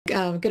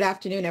Good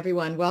afternoon,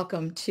 everyone.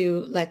 Welcome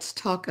to Let's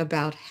Talk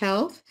About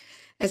Health.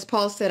 As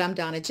Paul said, I'm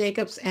Donna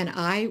Jacobs, and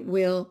I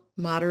will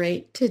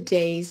moderate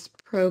today's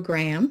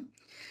program.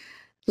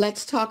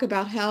 Let's Talk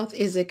About Health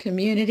is a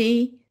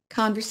community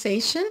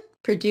conversation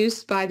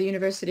produced by the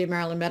University of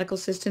Maryland Medical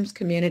System's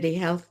Community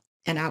Health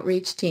and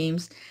Outreach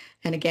teams.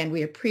 And again,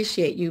 we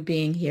appreciate you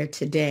being here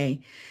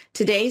today.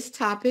 Today's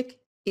topic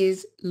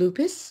is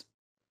lupus.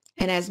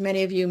 And as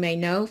many of you may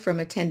know from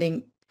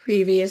attending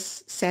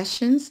previous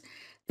sessions,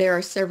 there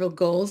are several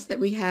goals that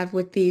we have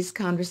with these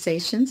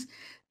conversations.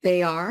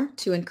 They are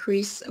to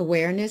increase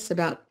awareness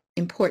about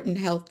important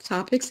health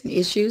topics and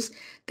issues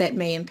that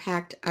may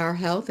impact our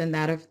health and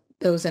that of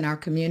those in our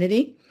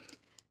community,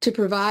 to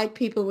provide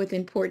people with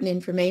important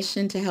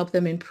information to help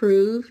them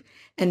improve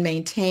and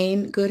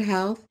maintain good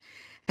health,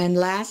 and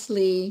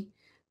lastly,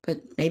 but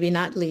maybe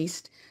not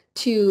least,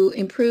 to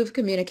improve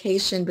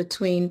communication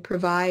between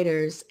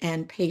providers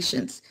and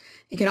patients.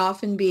 It can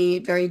often be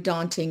very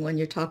daunting when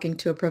you're talking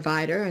to a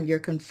provider and you're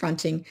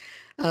confronting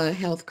a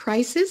health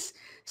crisis.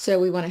 So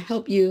we want to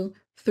help you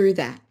through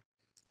that.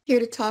 Here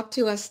to talk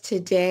to us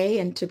today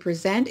and to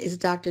present is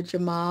Dr.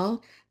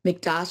 Jamal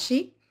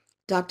Mikdashi.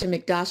 Dr.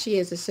 Mikdashi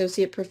is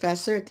Associate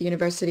Professor at the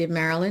University of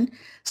Maryland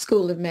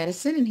School of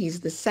Medicine, and he's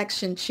the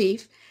Section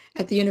Chief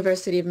at the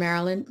University of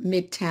Maryland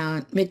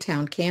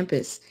Midtown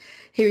campus.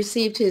 He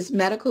received his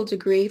medical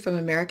degree from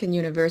American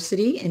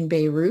University in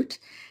Beirut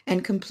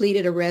and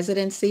completed a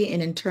residency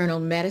in internal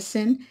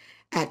medicine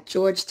at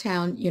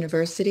Georgetown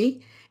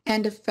University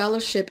and a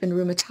fellowship in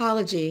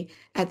rheumatology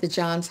at the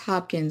Johns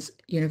Hopkins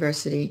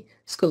University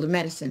School of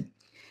Medicine.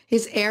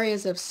 His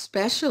areas of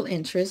special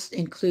interest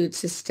include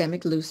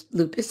systemic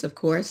lupus, of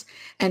course,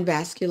 and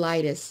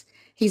vasculitis.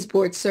 He's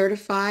board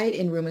certified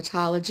in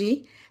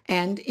rheumatology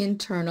and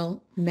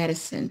internal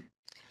medicine.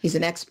 He's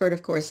an expert,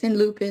 of course, in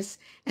lupus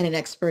and an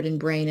expert in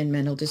brain and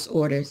mental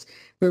disorders.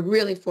 We're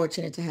really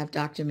fortunate to have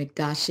Dr.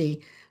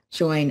 Mikdashi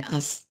join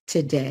us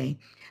today.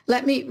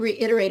 Let me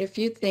reiterate a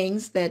few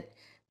things that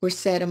were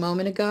said a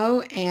moment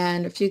ago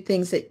and a few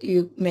things that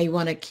you may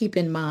want to keep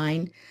in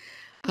mind.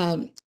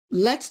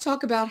 Let's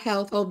Talk About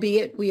Health,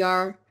 albeit we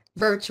are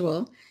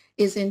virtual,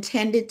 is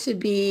intended to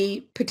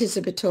be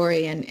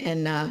participatory and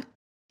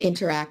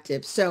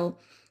interactive. So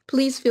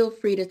please feel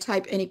free to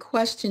type any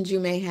questions you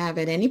may have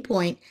at any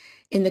point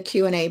in the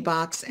Q&A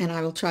box, and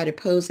I will try to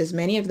pose as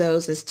many of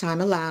those as time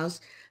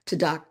allows to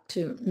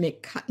Dr.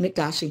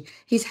 Mikdashi.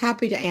 He's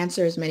happy to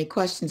answer as many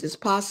questions as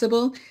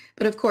possible,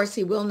 but of course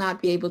he will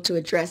not be able to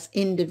address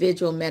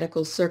individual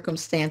medical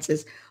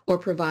circumstances or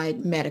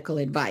provide medical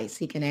advice.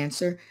 He can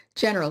answer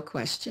general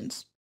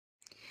questions.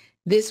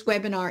 This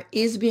webinar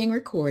is being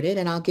recorded,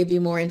 and I'll give you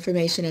more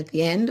information at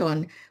the end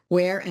on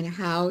where and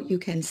how you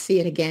can see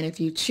it again if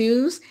you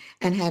choose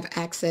and have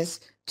access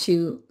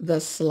to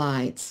the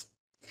slides.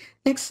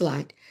 Next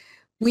slide.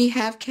 We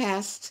have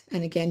cast,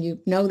 and again, you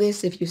know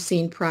this if you've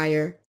seen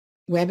prior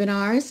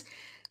webinars,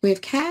 we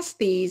have cast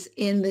these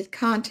in the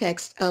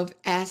context of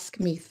Ask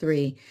Me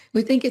 3.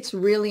 We think it's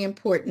really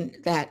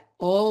important that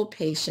all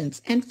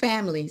patients and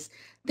families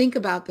think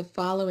about the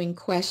following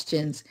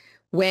questions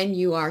when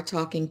you are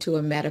talking to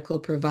a medical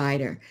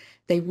provider.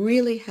 They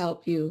really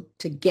help you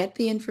to get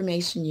the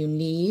information you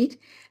need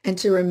and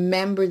to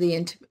remember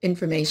the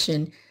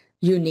information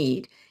you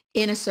need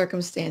in a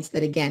circumstance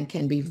that, again,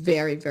 can be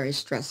very, very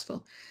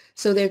stressful.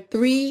 So there are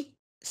three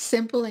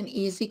simple and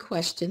easy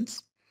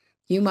questions.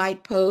 You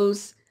might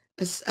pose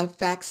a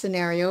fact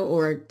scenario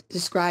or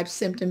describe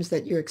symptoms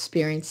that you're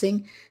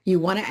experiencing.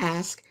 You want to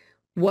ask,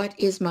 what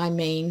is my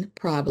main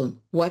problem?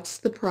 What's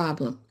the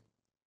problem?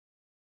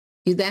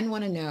 You then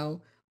want to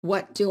know,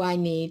 what do I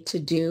need to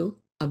do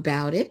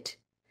about it?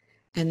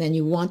 And then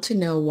you want to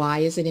know, why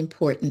is it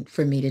important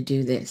for me to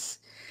do this?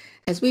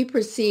 As we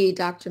proceed,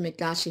 Dr.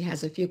 Mikdashi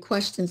has a few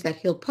questions that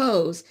he'll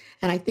pose,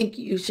 and I think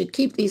you should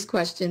keep these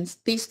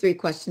three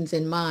questions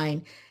in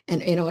mind,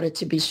 and in order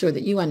to be sure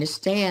that you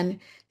understand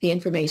the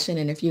information,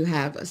 and if you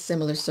have a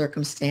similar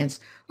circumstance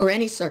or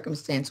any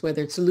circumstance,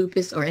 whether it's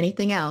lupus or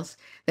anything else,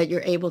 that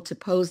you're able to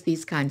pose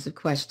these kinds of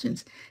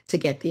questions to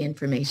get the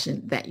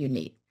information that you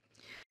need.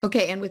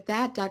 Okay, and with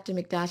that, Dr.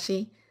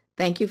 Mikdashi,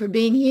 thank you for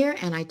being here,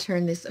 and I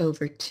turn this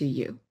over to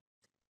you.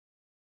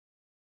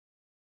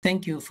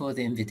 Thank you for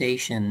the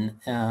invitation.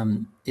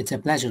 It's a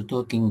pleasure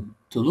talking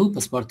to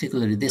lupus,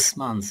 particularly this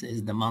month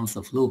is the month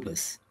of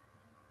lupus.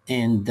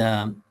 And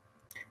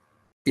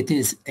it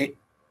is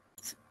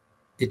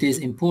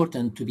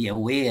important to be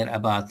aware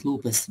about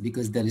lupus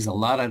because there is a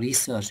lot of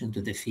research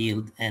into the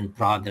field and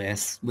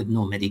progress with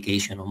no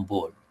medication on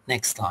board.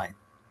 Next slide.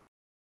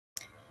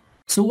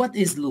 So what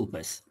is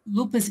lupus?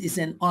 Lupus is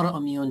an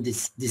autoimmune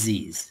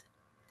disease.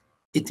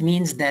 It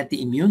means that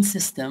the immune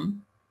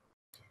system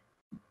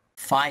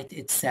fight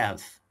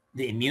itself.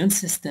 The immune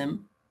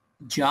system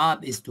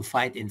job is to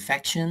fight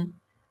infection,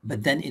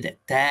 but then it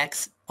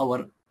attacks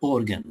our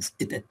organs.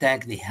 It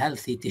attacks the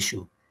healthy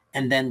tissue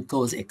and then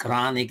cause a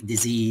chronic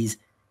disease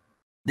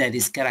that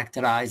is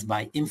characterized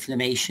by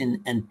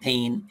inflammation and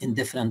pain in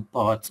different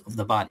parts of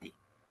the body.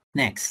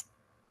 Next.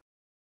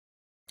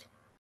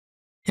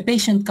 A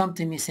patient come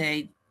to me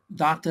say,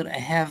 doctor, I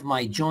have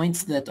my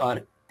joints that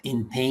are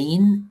in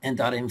pain and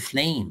are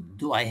inflamed.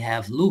 Do I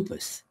have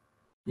lupus?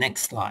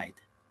 Next slide.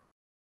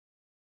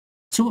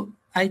 So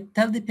I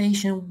tell the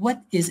patient,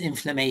 what is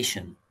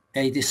inflammation?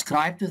 I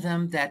describe to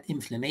them that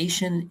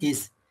inflammation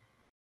is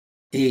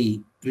a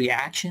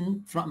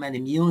reaction from an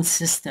immune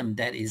system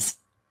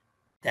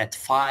that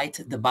fight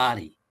the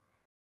body.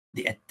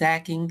 The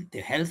attacking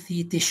the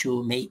healthy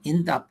tissue may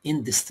end up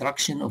in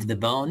destruction of the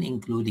bone,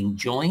 including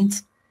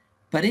joints,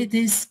 but it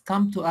is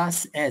come to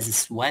us as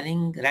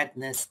swelling,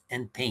 redness,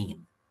 and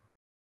pain.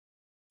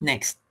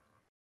 Next.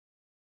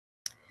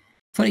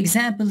 For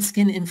example,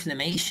 skin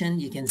inflammation,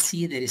 you can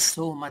see there is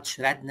so much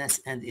redness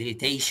and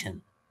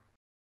irritation.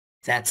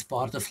 That's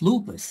part of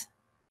lupus.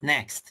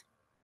 Next.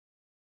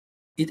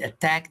 It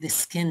attacks the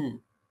skin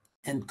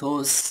and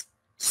cause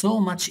so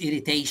much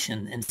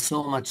irritation and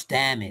so much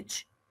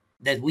damage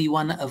that we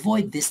want to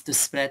avoid this to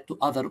spread to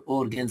other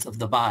organs of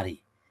the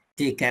body.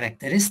 A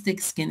characteristic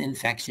skin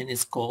infection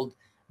is called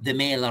the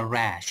malar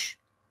rash,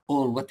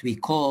 or what we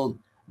call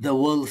the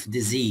wolf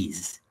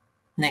disease.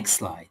 Next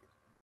slide.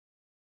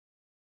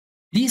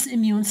 These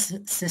immune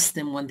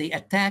system, when they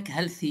attack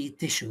healthy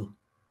tissue,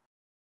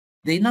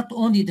 they not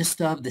only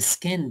disturb the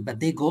skin, but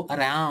they go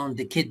around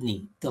the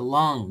kidney, the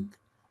lung,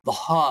 the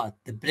heart,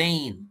 the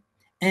brain,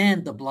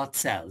 and the blood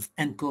cells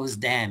and cause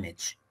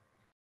damage.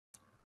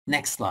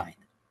 Next slide.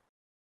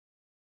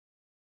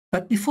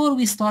 But before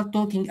we start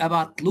talking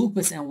about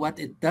lupus and what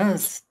it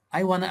does,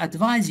 I want to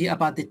advise you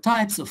about the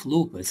types of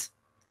lupus.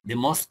 The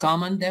most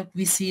common that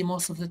we see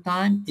most of the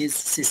time is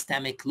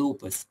systemic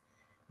lupus.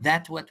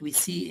 That's what we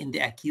see in the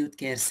acute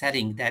care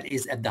setting, that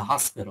is at the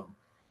hospital,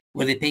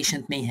 where the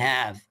patient may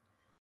have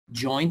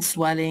joint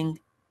swelling,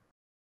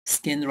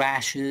 skin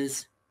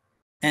rashes,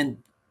 and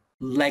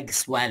leg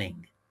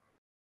swelling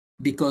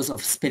because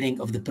of spilling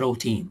of the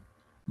protein.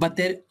 But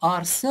there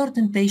are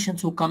certain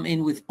patients who come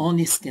in with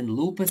only skin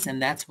lupus,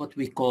 and that's what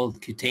we call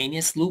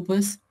cutaneous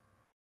lupus.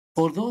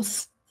 Or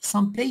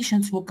some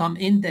patients who come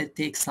in that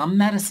take some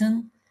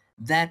medicine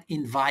that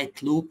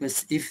invite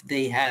lupus if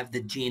they have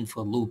the gene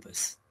for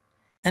lupus.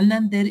 And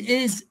then there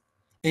is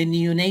a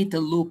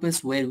neonatal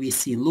lupus where we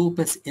see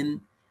lupus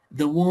in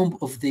the womb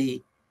of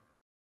the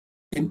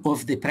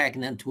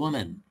pregnant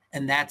woman,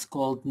 and that's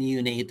called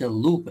neonatal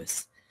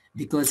lupus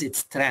because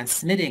it's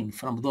transmitting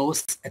from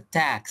those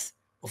attacks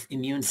of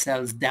immune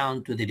cells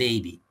down to the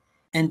baby.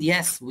 And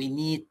yes, we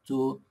need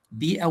to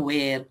be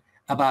aware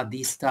about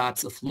these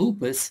types of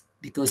lupus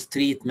because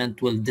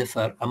treatment will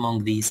differ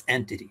among these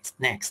entities.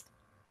 Next.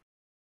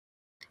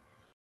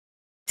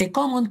 A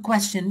common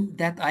question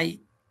that I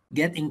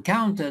get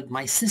encountered,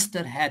 my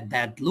sister had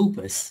bad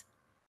lupus.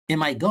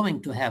 Am I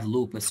going to have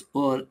lupus?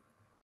 Or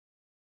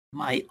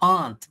my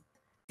aunt,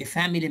 a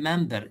family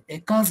member, a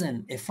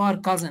cousin, a far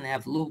cousin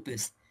have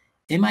lupus.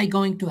 Am I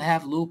going to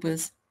have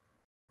lupus?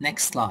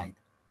 Next slide.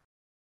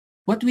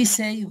 What we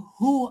say,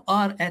 who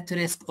are at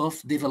risk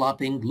of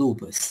developing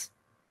lupus?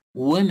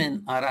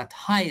 Women are at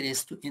high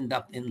risk to end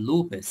up in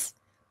lupus,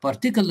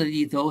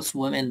 particularly those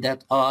women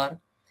that are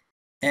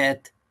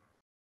at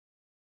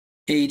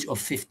age of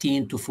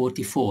 15 to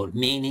 44,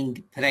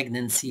 meaning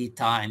pregnancy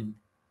time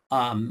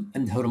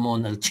and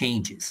hormonal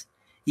changes.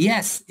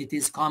 Yes, it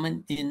is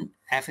common in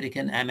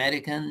African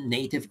American,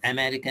 Native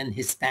American,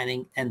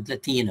 Hispanic, and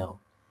Latino.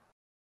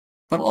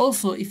 But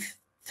also if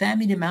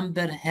family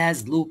member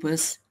has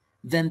lupus,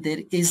 then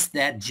there is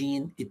that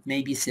gene, it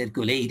may be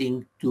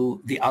circulating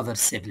to the other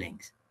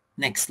siblings.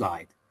 Next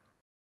slide.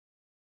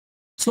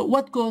 So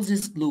what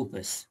causes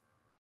lupus?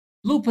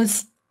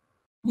 Lupus,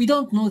 we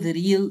don't know the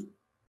real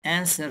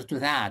answer to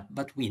that,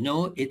 but we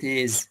know it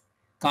is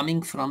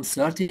coming from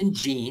certain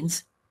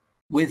genes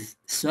with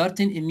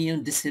certain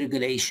immune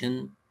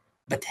dysregulation,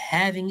 but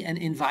having an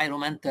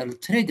environmental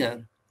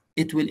trigger,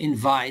 it will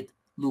invite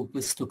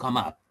lupus to come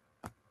up.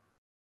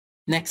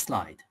 Next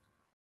slide.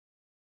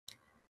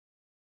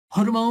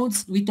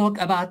 Hormones, we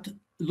talk about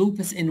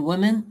lupus in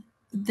women.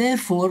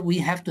 Therefore, we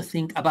have to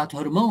think about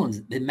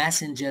hormones, the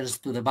messengers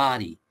to the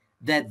body,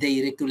 that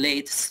they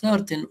regulate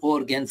certain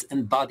organs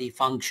and body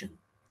function.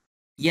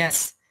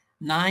 Yes,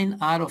 9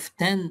 out of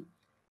 10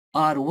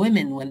 are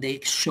women when they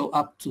show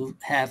up to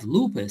have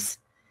lupus,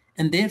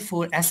 and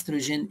therefore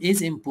estrogen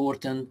is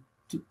important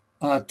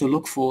to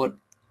look for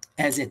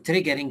as a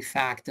triggering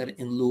factor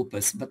in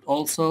lupus. But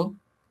also,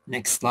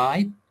 next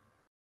slide,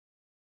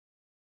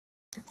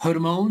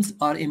 hormones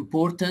are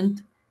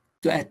important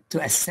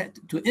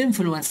to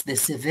influence the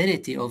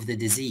severity of the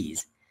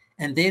disease,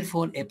 and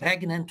therefore a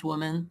pregnant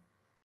woman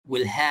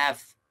will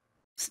have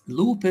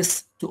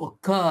lupus to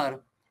occur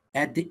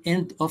at the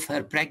end of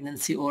her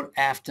pregnancy or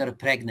after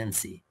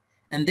pregnancy.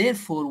 And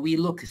therefore, we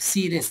look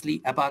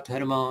seriously about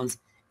hormones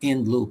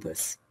in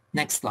lupus.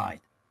 Next slide.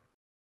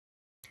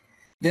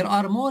 There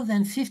are more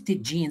than 50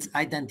 genes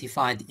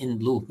identified in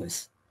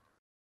lupus,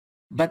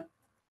 but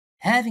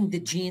having the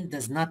gene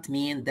does not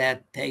mean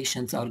that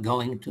patients are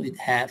going to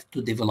have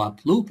to develop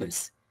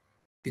lupus,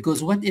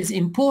 because what is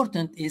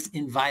important is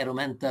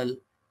environmental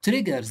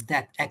triggers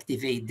that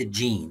activate the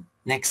gene.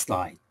 Next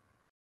slide.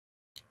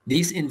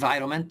 these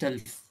environmental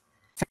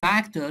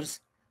factors,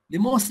 the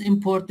most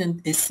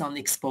important is sun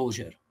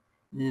exposure.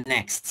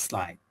 Next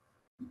slide.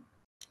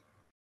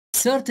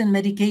 Certain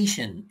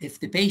medication, if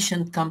the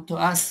patient come to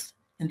us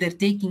and they're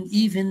taking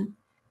even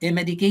a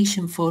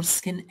medication for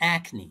skin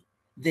acne,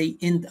 they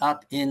end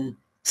up in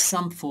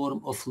some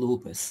form of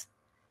lupus.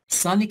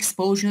 Sun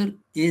exposure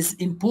is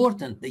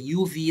important. The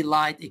UV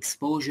light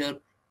exposure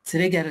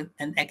trigger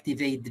and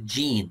activate the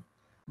gene.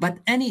 But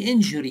any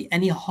injury,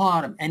 any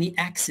harm, any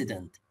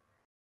accident,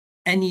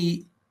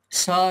 any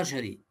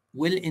surgery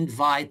will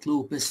invite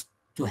lupus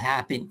to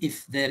happen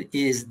if there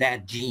is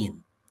that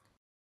gene.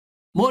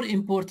 More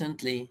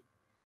importantly,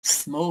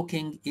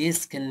 smoking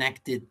is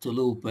connected to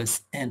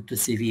lupus and to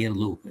severe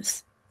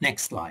lupus.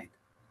 Next slide.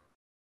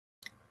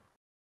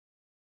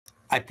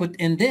 I put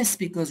in this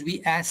because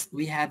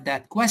we had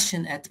that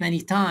question at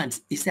many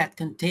times, is that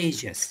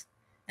contagious?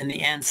 And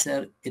the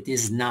answer, it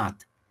is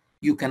not.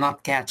 You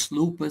cannot catch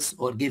lupus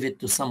or give it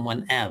to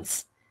someone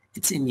else.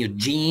 It's in your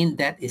gene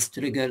that is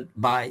triggered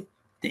by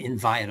the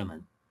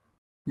environment.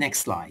 Next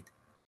slide.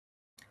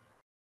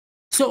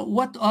 So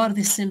what are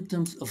the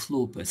symptoms of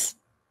lupus?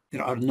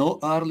 There are no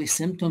early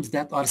symptoms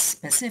that are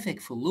specific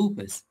for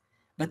lupus,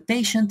 but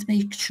patients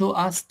may show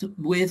us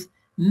with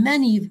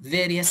many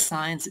various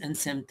signs and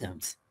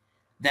symptoms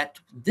that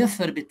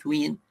differ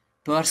between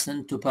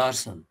person to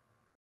person.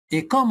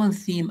 A common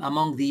theme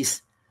among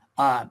these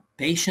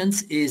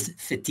patients is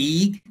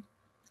fatigue,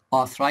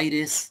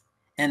 arthritis,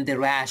 and the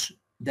rash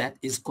that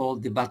is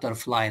called the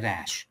butterfly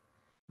rash.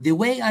 The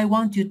way I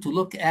want you to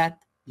look at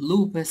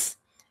lupus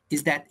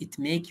is that it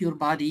makes your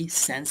body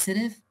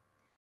sensitive,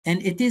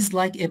 and it is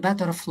like a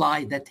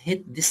butterfly that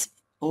hit this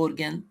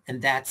organ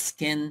and that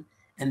skin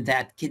and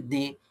that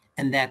kidney,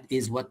 and that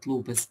is what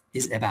lupus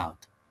is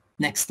about.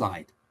 Next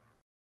slide.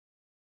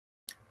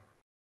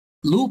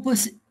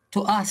 Lupus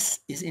to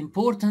us is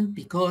important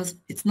because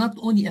it's not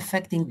only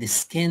affecting the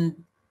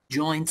skin,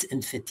 joints,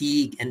 and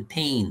fatigue and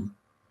pain,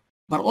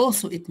 but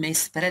also it may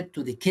spread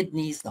to the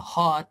kidneys, the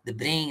heart, the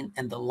brain,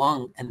 and the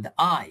lung, and the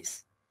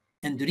eyes.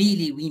 And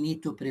really, we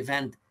need to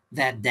prevent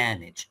that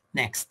damage.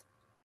 Next.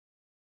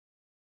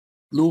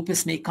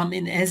 Lupus may come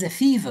in as a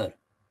fever.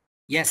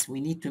 Yes,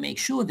 we need to make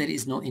sure there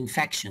is no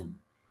infection.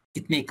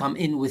 It may come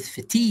in with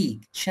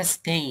fatigue,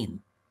 chest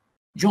pain,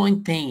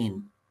 joint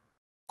pain,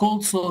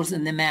 cold sores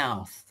in the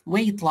mouth,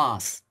 weight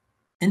loss,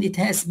 and it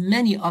has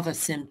many other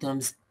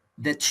symptoms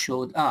that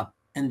showed up.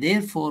 And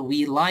therefore,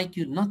 we like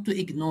you not to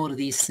ignore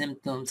these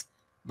symptoms,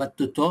 but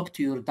to talk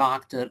to your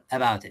doctor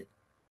about it.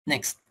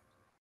 Next.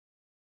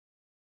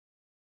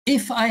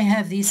 If I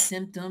have these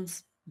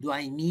symptoms, do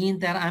I mean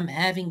that I'm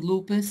having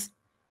lupus?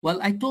 Well,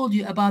 I told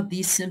you about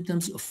these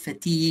symptoms of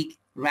fatigue,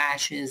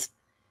 rashes,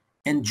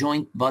 and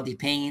joint body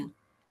pain.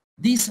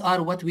 These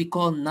are what we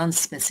call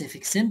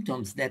non-specific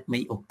symptoms that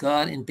may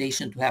occur in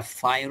patients who have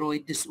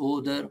thyroid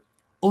disorder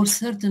or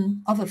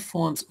certain other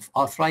forms of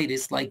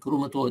arthritis like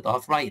rheumatoid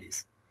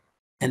arthritis.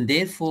 And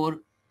therefore,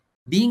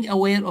 being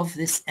aware of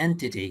this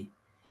entity,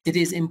 it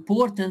is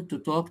important to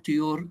talk to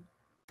your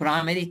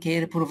primary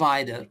care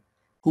provider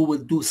who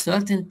will do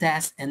certain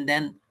tests and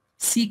then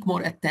seek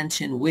more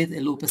attention with a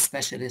lupus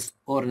specialist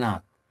or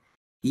not.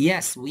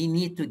 Yes, we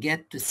need to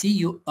get to see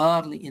you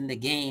early in the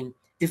game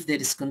if there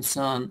is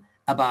concern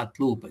about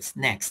lupus.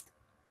 Next.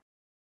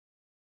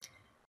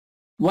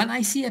 When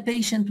I see a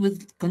patient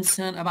with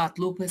concern about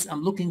lupus,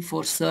 I'm looking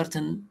for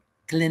certain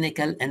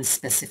clinical and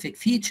specific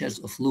features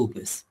of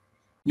lupus,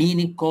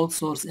 meaning cold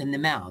sores in the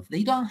mouth.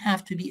 They don't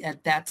have to be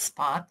at that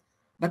spot,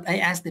 but I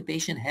ask the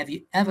patient, have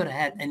you ever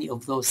had any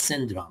of those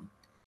syndromes?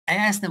 I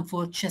ask them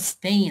for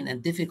chest pain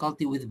and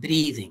difficulty with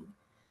breathing,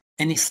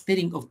 any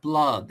spitting of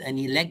blood,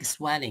 any leg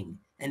swelling,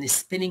 any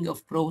spilling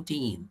of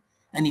protein,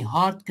 any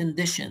heart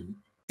condition,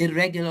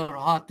 irregular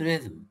heart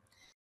rhythm,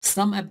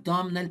 some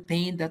abdominal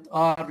pain that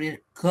are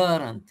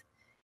recurrent.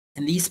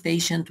 And these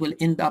patients will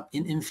end up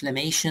in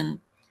inflammation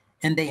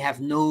and they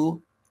have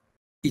no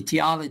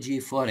etiology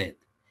for it.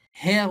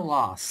 Hair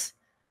loss,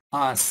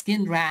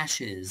 skin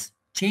rashes,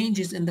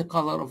 changes in the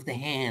color of the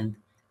hand,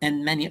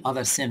 and many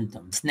other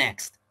symptoms.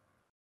 Next.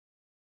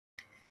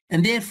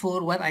 And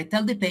therefore, what I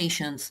tell the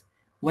patients,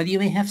 well, you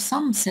may have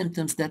some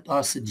symptoms that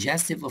are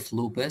suggestive of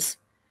lupus,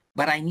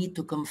 but I need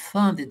to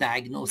confirm the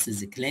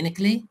diagnosis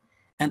clinically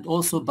and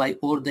also by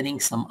ordering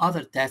some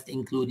other tests,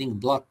 including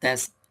blood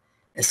tests,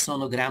 a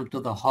sonogram to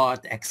the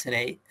heart,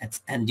 X-ray,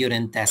 and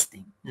urine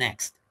testing.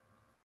 Next.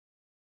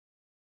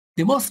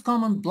 The most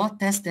common blood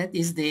test that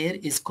is there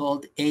is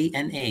called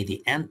ANA,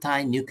 the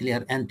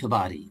anti-nuclear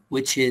antibody,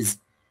 which is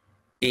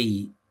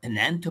an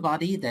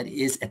antibody that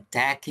is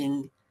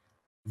attacking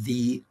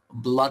the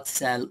blood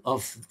cell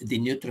of the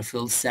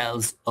neutrophil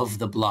cells of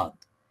the blood,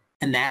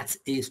 and that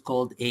is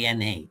called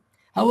ANA.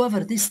 However,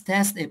 this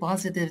test, a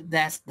positive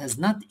test, does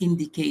not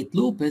indicate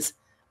lupus,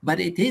 but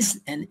it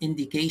is an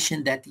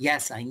indication that,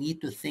 yes, I need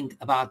to think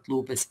about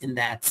lupus in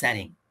that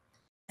setting.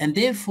 And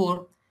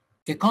therefore,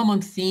 a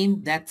common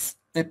theme that's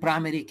a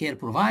primary care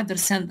provider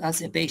sent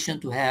us a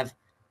patient to have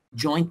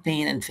joint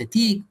pain and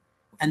fatigue,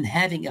 and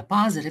having a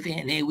positive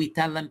ANA, we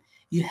tell them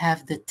you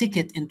have the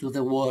ticket into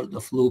the world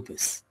of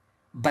lupus,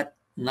 but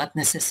not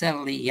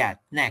necessarily yet.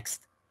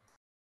 Next.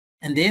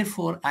 And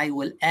therefore, I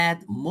will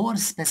add more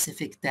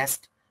specific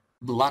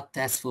blood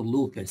tests for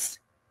lupus.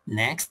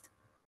 Next.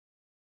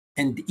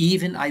 And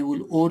even I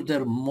will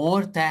order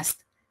more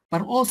tests,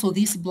 but also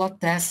these blood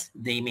tests,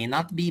 they may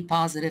not be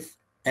positive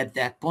at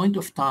that point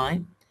of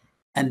time.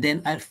 And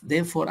then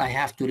therefore, I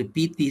have to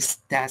repeat these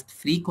tests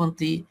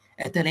frequently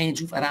at a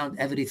range of around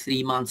every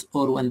 3 months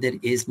or when there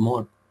is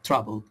more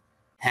trouble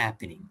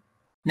happening.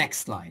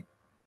 Next slide.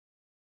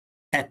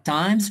 At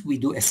times, we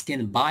do a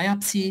skin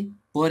biopsy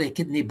or a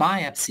kidney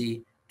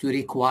biopsy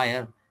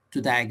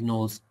to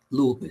diagnose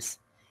lupus.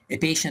 A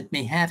patient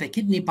may have a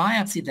kidney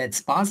biopsy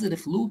that's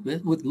positive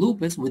with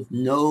lupus with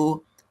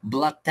no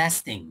blood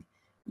testing.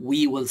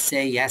 We will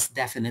say, yes,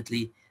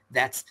 definitely,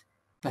 that's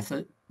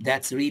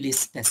really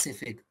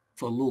specific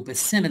for lupus,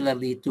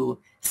 similarly to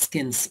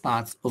skin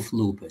spots of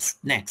lupus.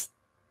 Next.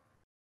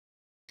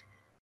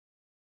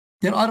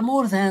 There are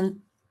more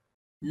than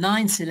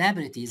 9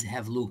 celebrities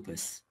have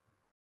lupus.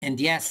 And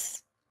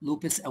yes,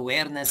 lupus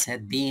awareness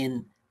had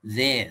been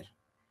there.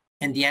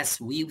 And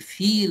yes, we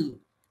feel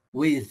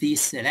with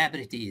these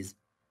celebrities.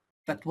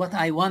 But what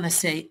I want to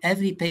say,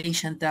 every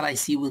patient that I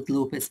see with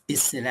lupus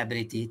is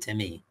celebrity to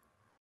me.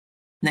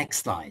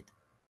 Next slide.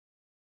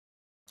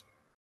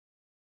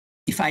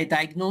 If I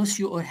diagnose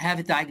you or have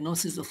a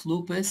diagnosis of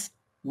lupus,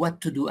 what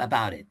to do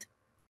about it?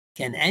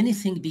 Can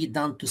anything be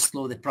done to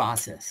slow the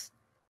process?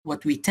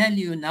 What we tell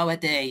you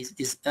nowadays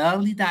is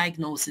early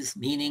diagnosis,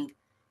 meaning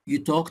you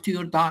talk to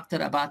your doctor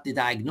about the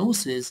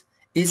diagnosis,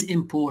 is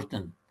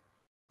important.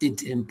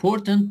 It's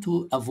important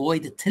to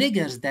avoid the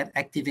triggers that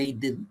activate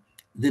the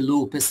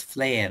lupus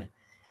flare,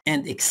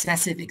 and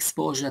excessive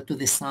exposure to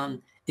the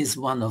sun is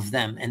one of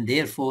them, and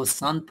therefore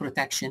sun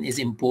protection is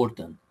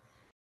important.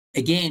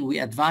 Again, we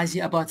advise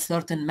you about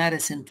certain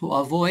medicine to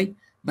avoid,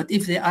 but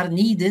if they are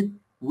needed,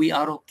 we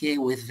are okay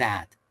with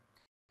that.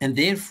 And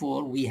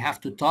therefore, we have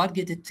to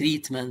target the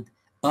treatment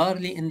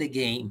early in the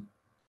game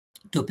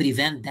to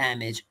prevent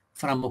damage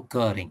from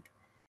occurring,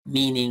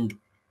 meaning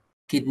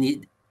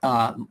kidney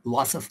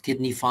loss of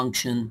kidney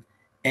function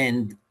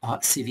and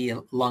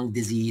severe lung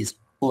disease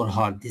or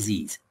heart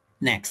disease.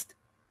 Next.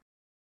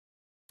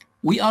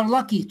 We are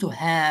lucky to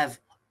have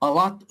a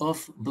lot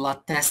of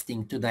blood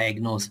testing to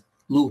diagnose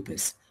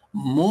lupus.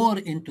 More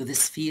into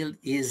this field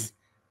is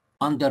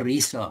under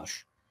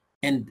research.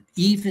 And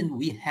even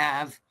we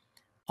have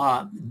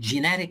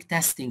genetic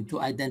testing to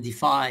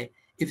identify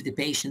if the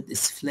patient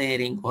is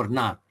flaring or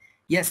not.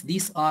 Yes,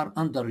 these are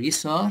under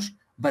research,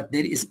 but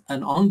there is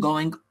an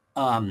ongoing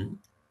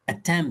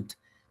attempt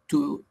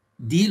to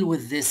deal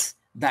with this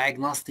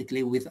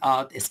diagnostically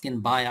without a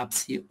skin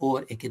biopsy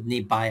or a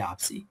kidney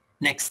biopsy.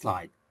 Next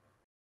slide.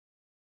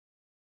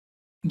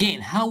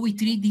 Again, how we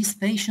treat these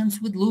patients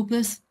with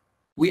lupus?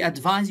 We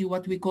advise you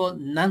what we call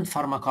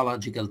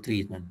non-pharmacological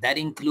treatment. That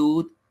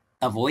include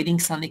avoiding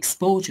sun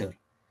exposure.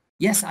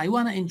 Yes, I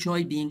want to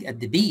enjoy being at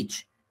the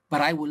beach,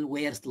 but I will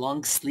wear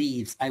long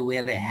sleeves, I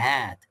wear a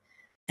hat.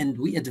 And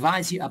we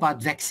advise you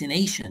about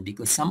vaccination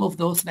because some of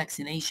those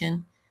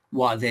vaccinations,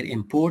 while they're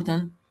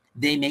important,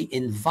 they may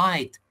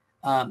invite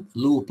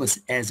lupus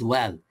as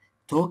well.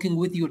 Talking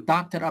with your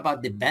doctor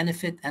about the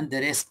benefit and the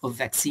risk of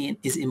vaccine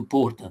is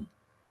important.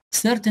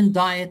 Certain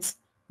diets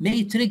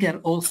may trigger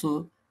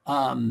also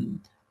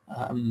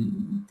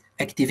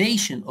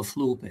activation of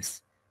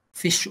lupus.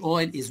 Fish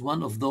oil is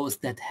one of those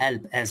that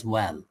help as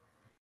well.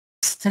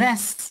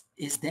 Stress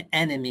is the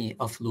enemy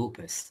of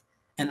lupus.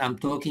 And I'm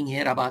talking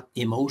here about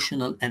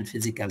emotional and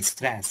physical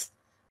stress,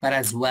 but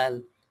as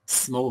well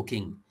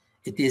smoking.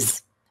 It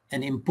is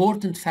an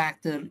important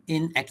factor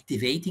in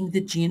activating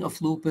the gene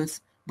of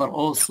lupus, but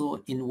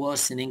also in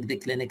worsening the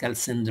clinical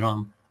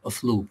syndrome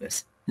of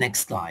lupus.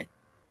 Next slide.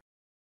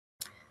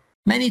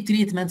 Many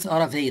treatments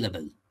are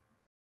available.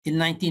 In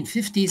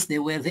 1950s, they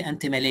were the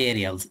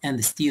antimalarials and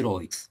the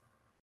steroids.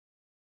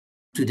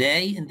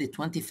 Today, in the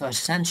 21st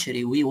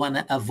century, we want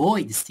to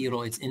avoid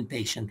steroids in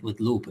patients with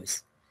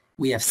lupus.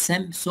 We have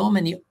so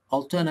many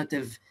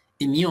alternative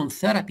immune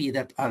therapy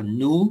that are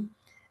new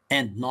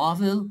and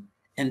novel,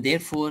 and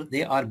therefore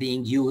they are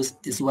being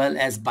used as well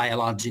as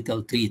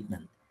biological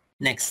treatment.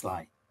 Next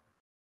slide.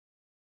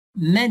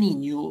 Many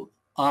new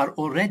are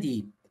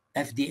already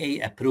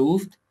FDA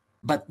approved,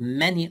 but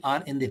many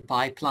are in the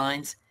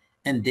pipelines,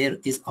 and there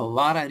is a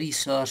lot of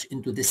research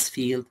into this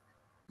field.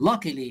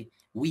 Luckily,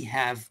 we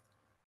have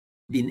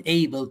been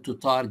able to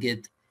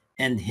target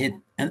and hit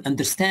and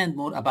understand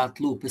more about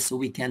lupus so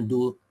we can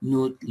do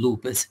new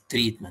lupus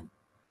treatment.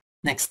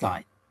 Next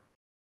slide.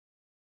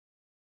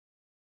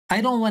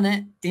 I don't want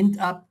to end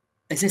up,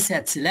 as I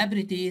said,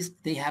 celebrities,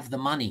 they have the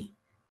money.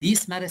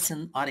 These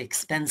medicines are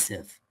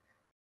expensive.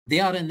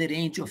 They are in the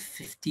range of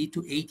 $50,000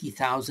 to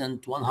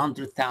 $80,000 to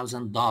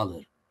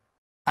 $100,000.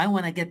 I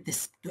want to get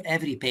this to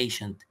every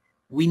patient.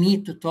 We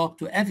need to talk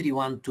to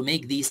everyone to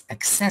make these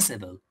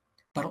accessible,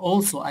 but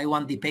also I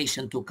want the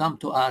patient to come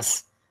to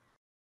us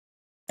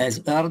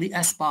as early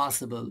as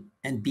possible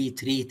and be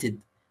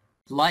treated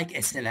like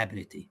a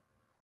celebrity.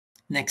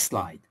 Next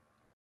slide.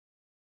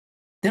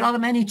 There are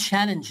many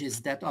challenges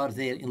that are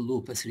there in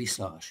lupus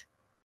research.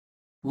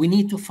 We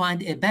need to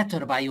find a better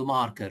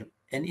biomarker,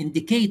 an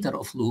indicator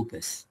of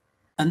lupus,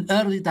 an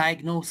early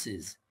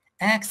diagnosis,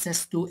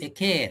 access to a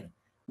care.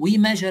 We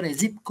measure a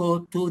zip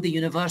code to the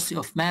University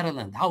of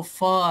Maryland, how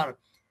far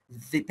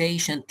the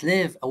patient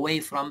live away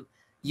from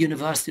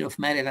University of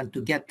Maryland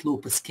to get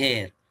lupus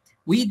care.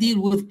 We deal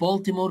with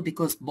Baltimore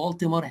because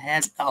Baltimore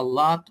has a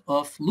lot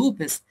of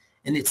lupus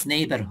in its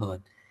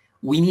neighborhood.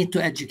 We need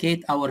to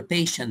educate our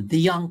patient, the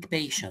young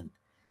patient,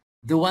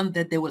 the one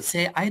that they will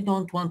say, I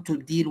don't want to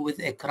deal with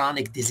a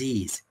chronic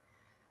disease.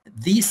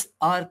 These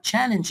are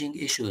challenging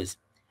issues,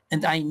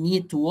 and I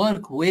need to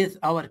work with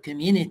our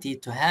community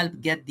to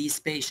help get these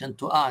patients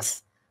to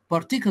us,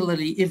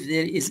 particularly if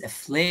there is a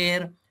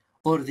flare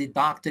or the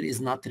doctor is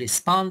not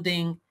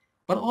responding.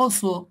 But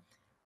also,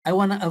 I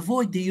want to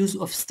avoid the use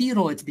of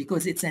steroids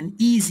because it's an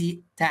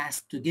easy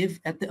task to give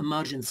at the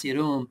emergency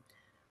room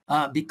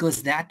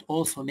because that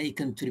also may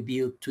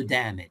contribute to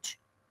damage.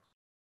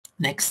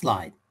 Next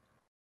slide.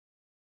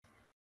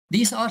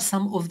 These are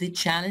some of the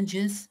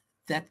challenges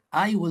that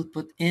I will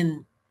put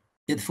in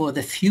for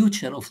the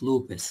future of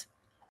lupus.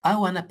 I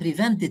want to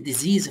prevent the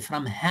disease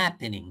from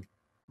happening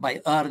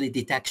by early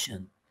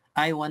detection.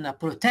 I want to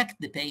protect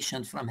the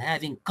patient from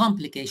having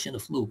complication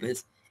of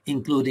lupus,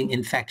 including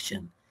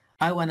infection.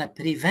 I want to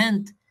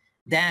prevent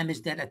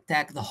damage that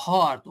attack the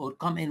heart or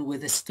come in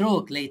with a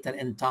stroke later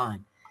in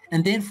time.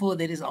 And therefore,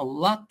 there is a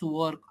lot to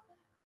work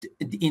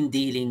in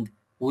dealing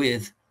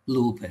with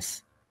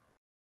lupus.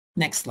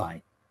 Next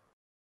slide.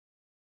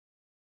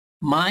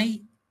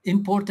 My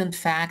important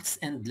facts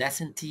and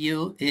lesson to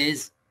you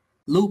is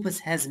lupus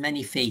has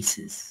many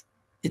faces.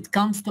 It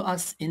comes to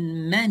us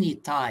in many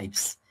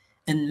types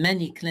and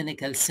many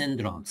clinical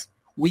syndromes.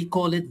 We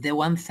call it the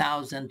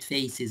 1,000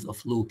 faces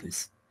of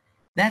lupus.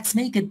 That's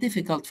make it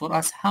difficult for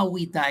us how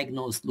we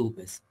diagnose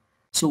lupus.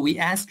 So we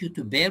ask you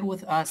to bear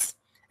with us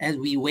as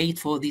we wait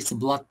for this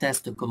blood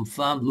test to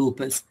confirm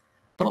lupus,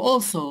 but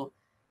also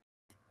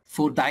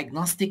for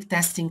diagnostic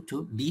testing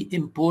to be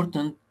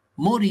important,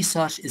 more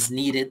research is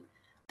needed,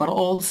 but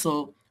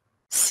also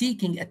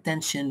seeking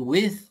attention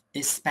with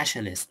a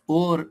specialist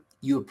or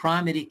your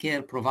primary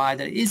care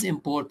provider is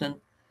important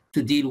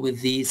to deal with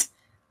these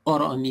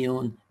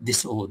autoimmune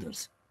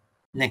disorders.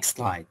 Next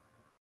slide.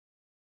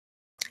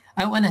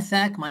 I want to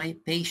thank my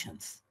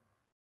patients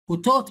who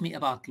taught me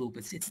about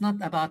lupus. It's not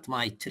about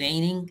my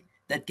training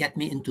that get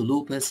me into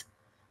lupus,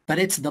 but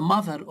it's the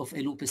mother of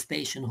a lupus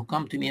patient who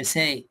come to me and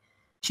say,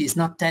 she's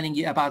not telling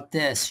you about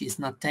this, she's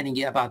not telling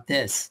you about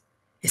this.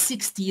 A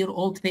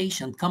 60-year-old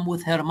patient come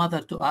with her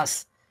mother to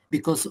us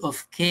because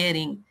of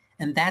caring,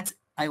 and that's,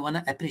 I want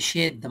to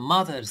appreciate the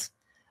mothers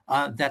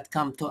that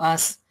come to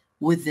us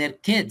with their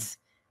kids,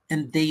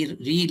 and they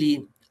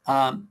really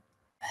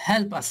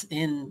help us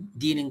in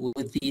dealing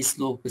with these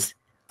lupus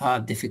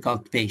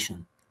difficult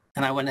patients.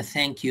 And I want to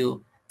thank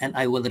you, and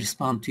I will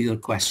respond to your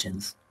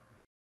questions.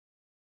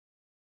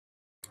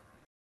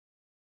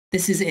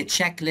 This is a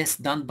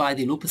checklist done by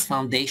the Lupus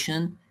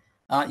Foundation.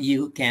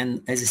 You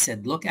can, as I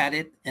said, look at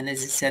it, and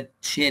as I said,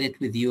 share it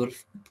with your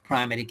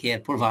primary care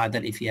provider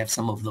if you have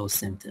some of those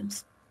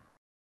symptoms.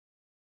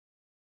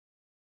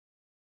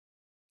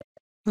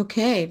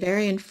 Okay,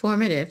 very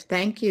informative.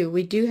 Thank you.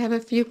 We do have a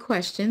few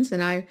questions,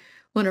 and I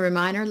want to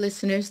remind our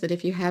listeners that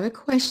if you have a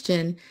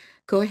question,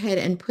 go ahead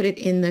and put it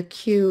in the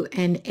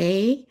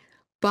Q&A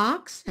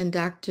box, and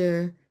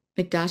Dr.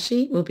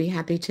 Mikdashi will be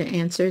happy to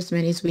answer as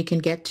many as we can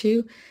get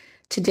to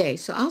today.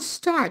 So I'll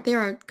start. There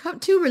are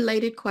two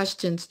related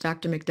questions,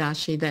 Dr.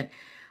 Mikdashi, that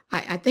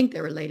I think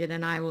they're related,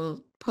 and I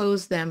will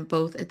pose them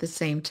both at the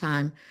same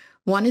time.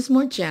 One is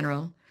more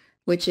general,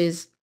 which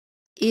is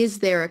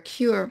there a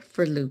cure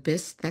for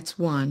lupus? That's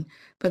one.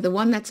 But the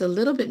one that's a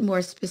little bit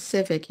more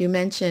specific, you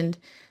mentioned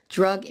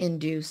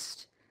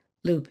drug-induced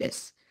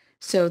lupus.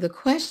 So the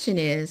question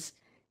is,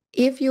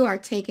 if you are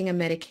taking a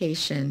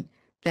medication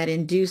that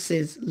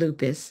induces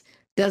lupus,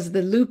 does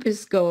the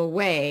lupus go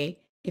away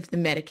if the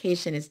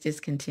medication is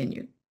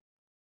discontinued?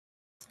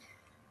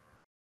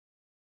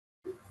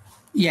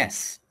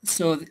 Yes.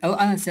 So I'll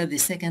answer the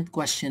second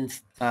question.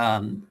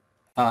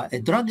 A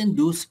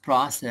drug-induced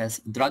process,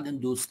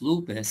 drug-induced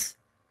lupus,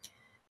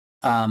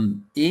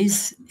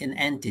 is an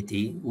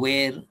entity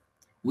where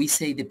we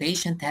say the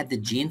patient had the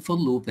gene for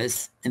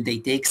lupus and they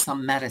take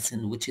some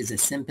medicine, which is a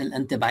simple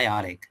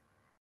antibiotic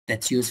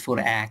that's used for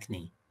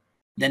acne.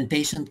 Then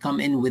patient come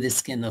in with a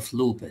skin of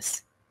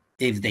lupus.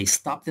 If they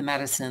stop the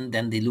medicine,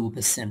 then the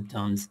lupus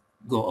symptoms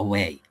go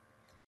away.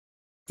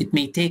 It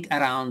may take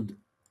around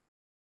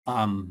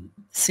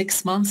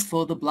 6 months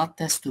for the blood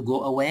test to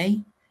go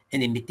away,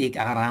 and it may take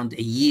around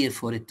a year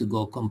for it to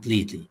go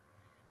completely.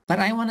 But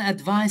I want to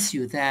advise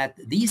you that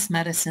these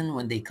medicine,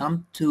 when they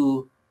come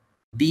to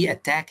be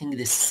attacking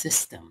the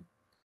system,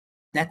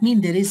 that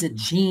means there is a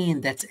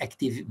gene that's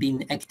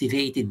being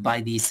activated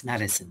by this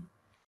medicine.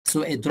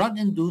 So a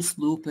drug-induced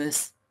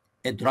lupus,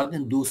 a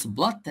drug-induced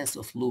blood test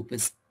of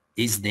lupus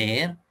is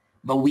there,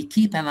 but we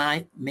keep an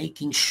eye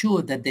making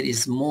sure that there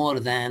is more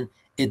than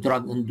a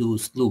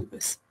drug-induced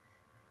lupus.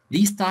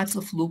 These types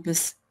of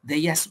lupus the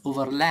yes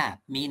overlap,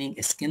 meaning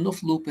a skin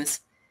of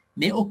lupus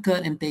may occur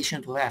in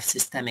patients who have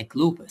systemic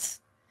lupus.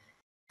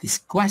 This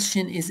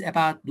question is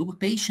about, do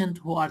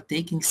patients who are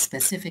taking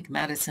specific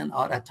medicine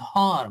are at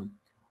harm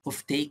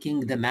of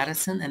taking the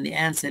medicine? And the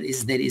answer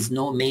is there is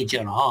no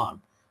major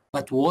harm.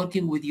 But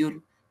working with your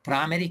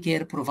primary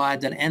care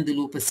provider and the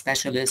lupus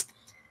specialist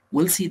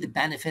will see the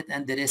benefit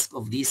and the risk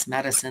of this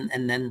medicine,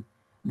 and then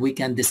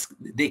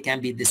they can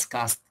be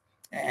discussed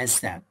as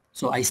that.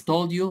 So I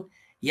told you,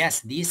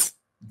 yes, these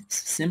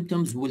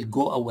symptoms will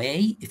go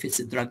away if it's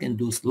a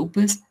drug-induced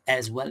lupus,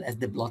 as well as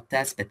the blood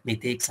test, but may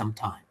take some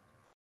time.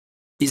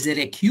 Is there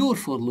a cure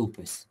for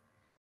lupus?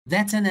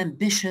 That's an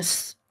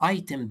ambitious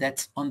item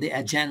that's on the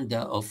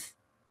agenda of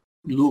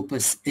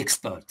lupus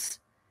experts.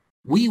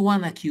 We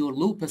want to cure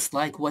lupus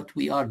like what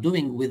we are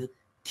doing with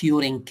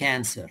curing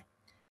cancer.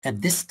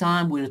 At this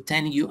time, we're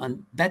telling you a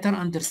better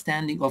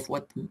understanding of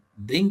what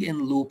bring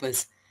in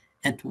lupus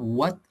and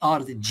what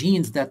are the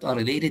genes that are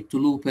related to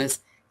lupus.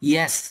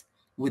 Yes,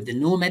 with the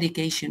new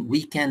medication,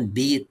 we can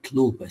beat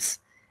lupus.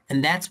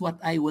 And that's what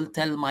I will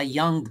tell my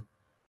young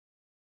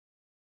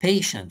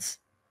patients,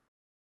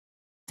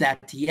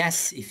 that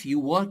yes, if you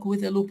work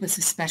with a lupus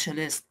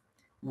specialist,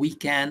 we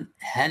can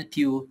help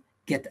you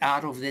get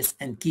out of this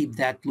and keep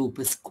that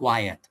lupus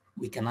quiet.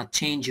 We cannot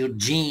change your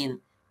gene,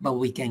 but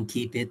we can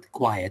keep it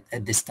quiet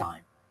at this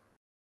time.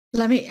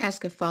 Let me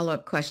ask a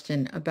follow-up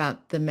question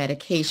about the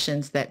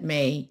medications that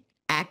may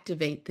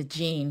activate the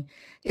gene.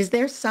 Is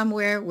there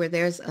somewhere where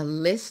there's a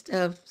list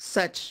of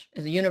such,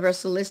 a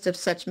universal list of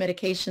such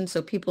medications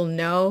so people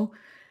know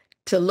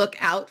to look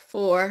out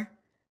for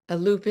a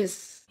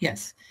lupus?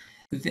 Yes,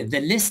 the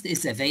list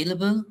is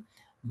available,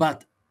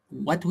 but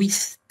what we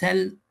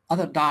tell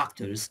other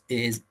doctors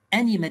is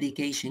any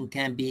medication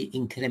can be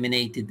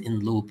incriminated in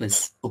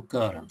lupus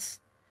occurrence.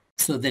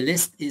 So the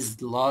list is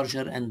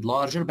larger and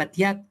larger, but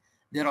yet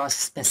there are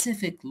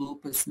specific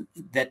lupus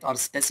that are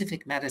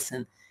specific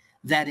medicine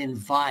that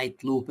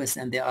invite lupus,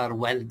 and they are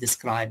well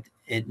described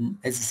in,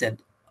 as I said,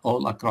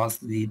 all across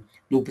the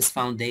Lupus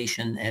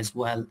Foundation as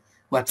well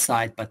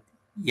website. But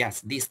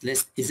yes, this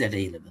list is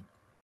available.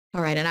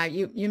 All right. And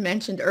you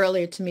mentioned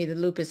earlier to me the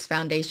Lupus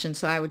Foundation.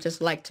 So I would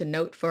just like to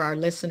note for our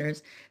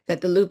listeners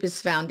that the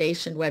Lupus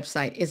Foundation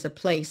website is a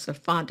place, a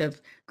font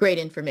of great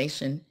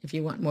information if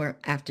you want more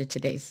after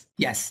today's.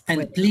 Yes.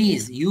 And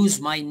please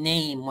use my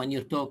name when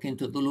you're talking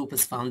to the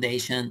Lupus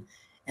Foundation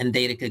and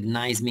they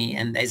recognize me.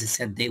 And as I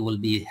said, they will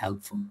be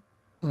helpful.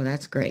 Oh,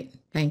 that's great.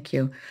 Thank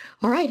you.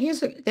 All right.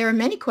 There are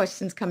many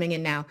questions coming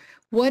in now.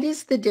 What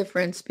is the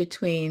difference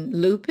between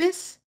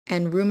lupus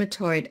and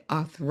rheumatoid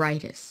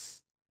arthritis?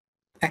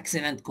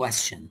 Excellent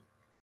question.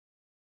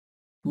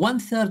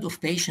 1/3 of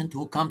patients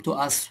who come to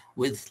us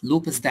with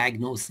lupus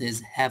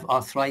diagnosis have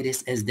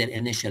arthritis as their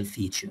initial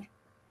feature.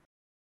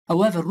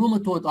 However,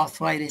 rheumatoid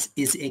arthritis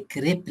is a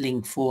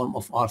crippling form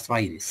of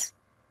arthritis.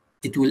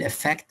 It will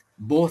affect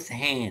both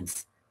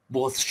hands,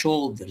 both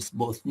shoulders,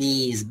 both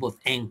knees, both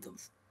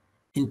ankles.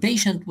 In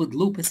patients with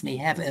lupus may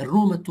have a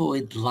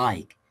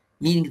rheumatoid-like,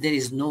 meaning there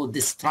is no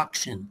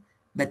destruction,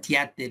 but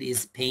yet there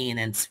is pain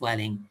and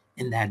swelling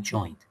in that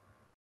joint.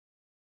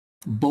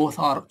 Both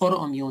are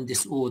autoimmune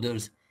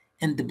disorders,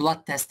 and the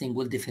blood testing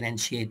will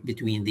differentiate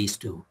between these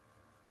two.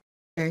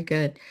 Very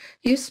good.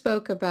 You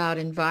spoke about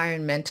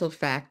environmental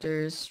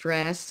factors,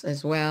 stress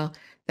as well,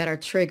 that are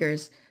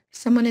triggers.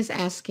 Someone is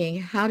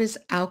asking, how does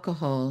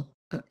alcohol,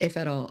 if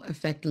at all,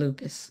 affect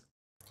lupus?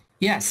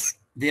 Yes,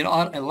 there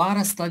are a lot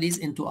of studies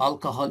into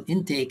alcohol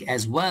intake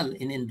as well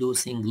in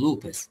inducing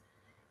lupus.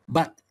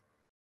 But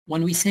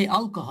when we say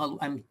alcohol,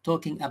 I'm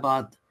talking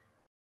about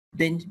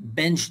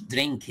binge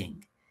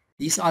drinking.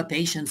 These are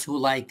patients who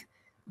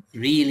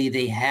really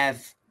they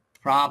have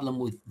problem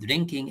with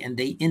drinking and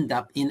they end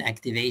up in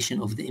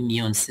activation of the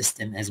immune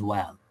system as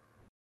well.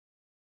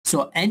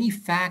 So any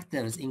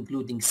factors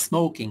including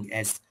smoking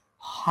as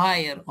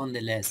higher on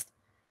the list,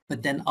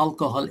 but then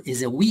alcohol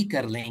is a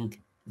weaker link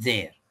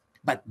there.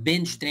 But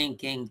binge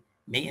drinking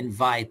may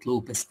invite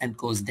lupus and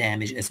cause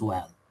damage as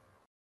well.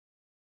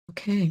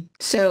 Okay,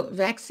 so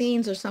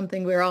vaccines are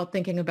something we're all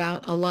thinking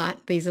about a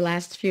lot these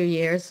last few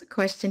years.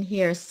 Question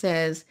here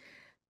says,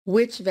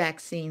 which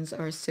vaccines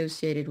are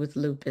associated with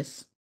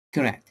lupus?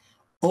 Correct.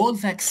 All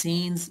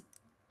vaccines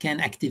can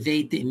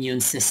activate the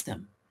immune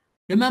system.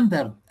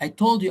 Remember, I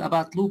told you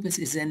about lupus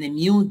is an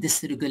immune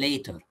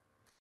dysregulator.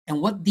 And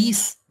what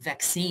these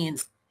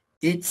vaccines,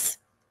 it's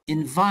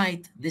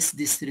invite this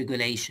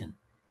dysregulation.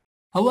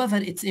 However,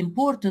 it's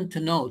important to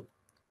note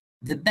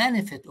the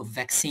benefit of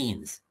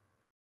vaccines.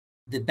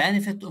 The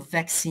benefit of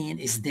vaccine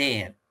is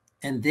there,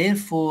 and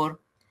therefore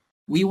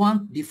we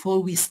want, before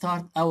we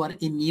start our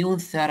immune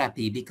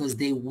therapy, because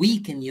they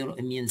weaken your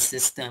immune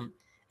system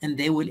and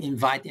they will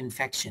invite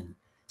infection.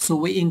 So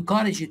we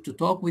encourage you to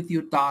talk with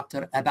your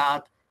doctor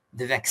about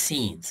the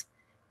vaccines.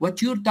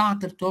 What your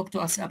doctor talked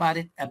to us about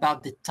it,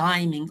 about the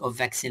timing of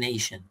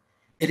vaccination.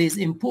 It is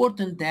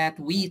important that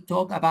we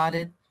talk about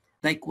it,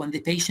 like when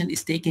the patient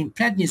is taking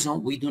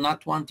prednisone, we do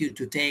not want you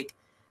to take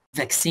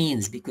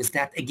vaccines because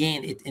that,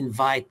 again, it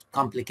invites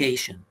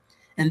complication.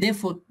 And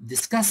therefore,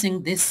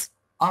 discussing this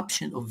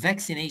option of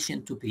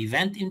vaccination to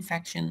prevent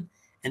infection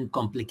and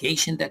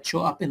complication that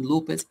show up in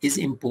lupus is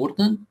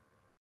important,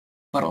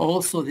 but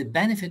also the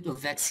benefit of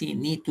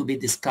vaccine need to be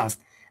discussed.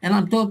 And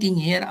I'm talking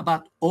here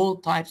about all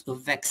types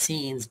of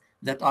vaccines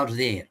that are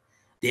there.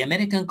 The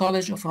American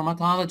College of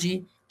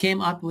Rheumatology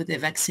came up with a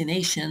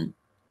vaccination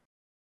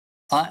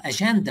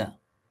agenda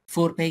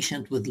for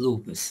patients with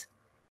lupus.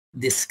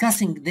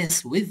 Discussing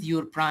this with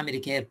your primary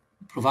care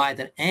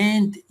provider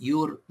and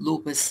your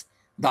lupus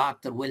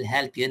doctor will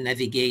help you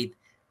navigate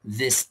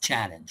this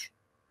challenge.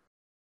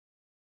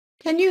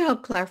 Can you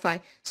help clarify?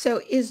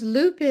 So is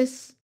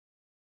lupus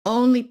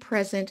only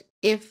present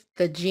if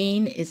the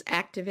gene is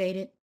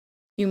activated?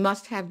 You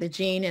must have the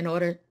gene in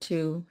order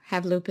to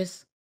have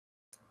lupus?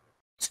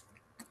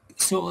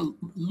 So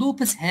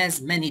lupus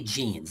has many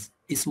genes.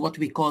 It's what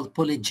we call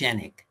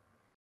polygenic.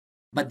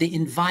 But the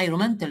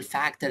environmental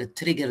factor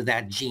trigger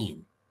that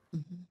gene.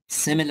 Mm-hmm.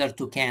 Similar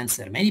to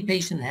cancer. Many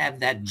patients have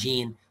that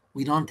gene.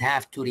 We don't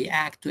have to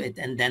react to it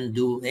and then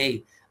do,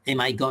 hey,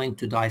 am I going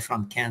to die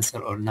from cancer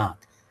or not?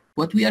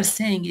 What we are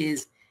saying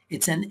is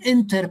it's an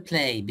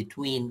interplay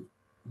between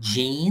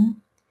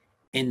gene,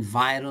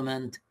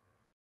 environment,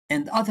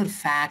 and other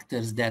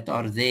factors that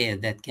are there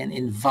that can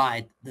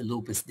invite the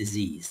lupus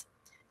disease.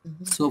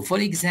 Mm-hmm. So for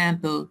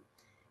example,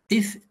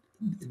 if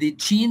the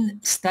gene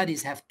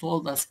studies have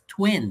told us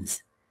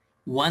twins,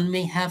 one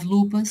may have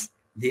lupus,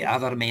 the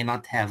other may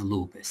not have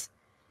lupus.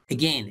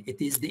 Again,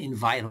 it is the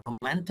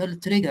environmental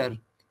trigger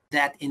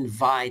that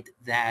invite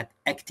that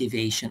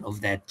activation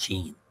of that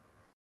gene.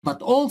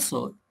 But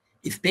also,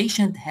 if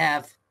patients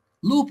have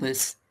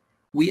lupus,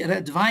 we are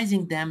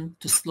advising them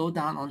to slow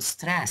down on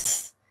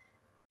stress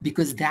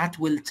because that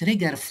will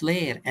trigger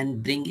flare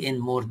and bring in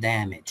more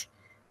damage.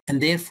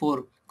 And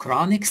therefore,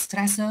 chronic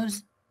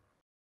stressors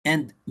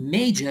and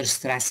major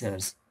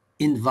stressors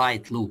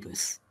invite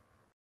lupus.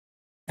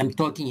 I'm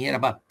talking here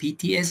about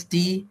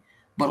PTSD,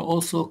 but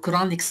also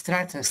chronic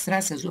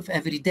stresses of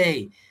every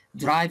day.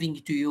 Driving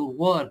to your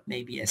work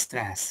may be a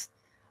stress.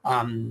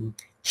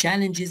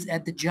 Challenges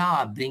at the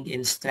job bring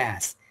in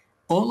stress.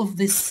 All of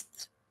this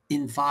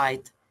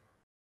invite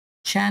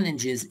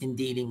challenges in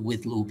dealing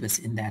with lupus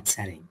in that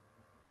setting.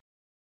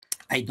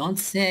 I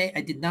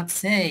did not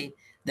say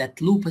that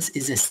lupus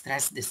is a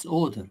stress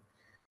disorder.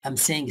 I'm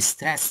saying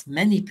stress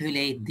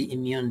manipulates the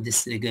immune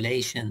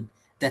dysregulation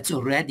that's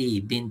already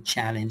been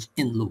challenged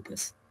in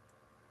lupus.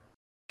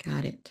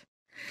 Got it.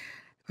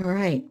 All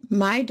right.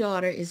 My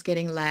daughter is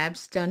getting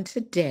labs done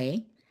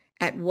today.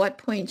 At what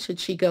point should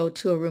she go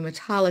to a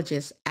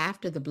rheumatologist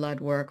after the blood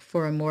work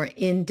for a more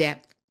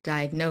in-depth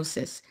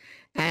diagnosis?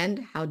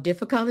 And how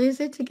difficult is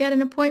it to get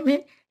an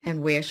appointment?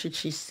 And where should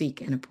she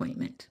seek an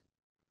appointment?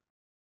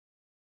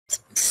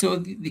 So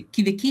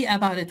the key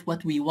about it,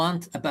 what we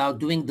want about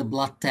doing the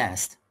blood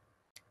test,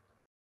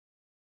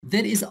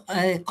 there is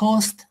a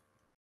cost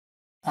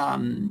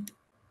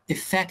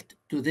effect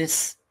to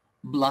this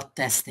blood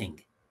testing.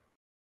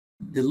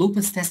 The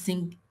lupus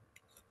testing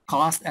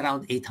costs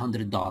around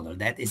 $800.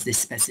 That is the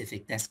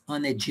specific test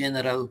on a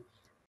general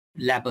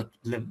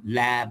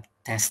lab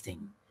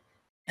testing.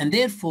 And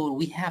therefore,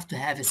 we have to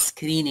have a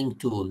screening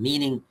tool,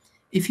 meaning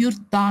if your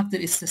doctor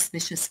is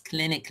suspicious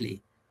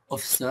clinically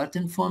of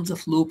certain forms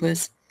of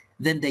lupus,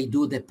 then they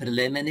do the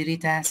preliminary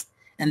test,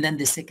 and then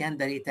the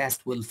secondary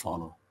test will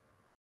follow.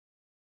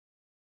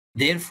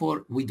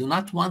 Therefore, we do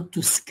not want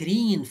to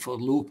screen for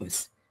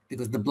lupus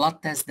because the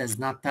blood test does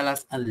not tell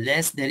us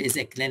unless there is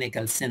a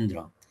clinical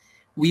syndrome.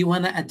 We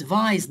want to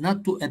advise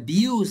not to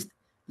abuse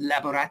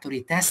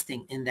laboratory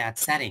testing in that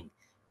setting.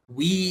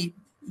 We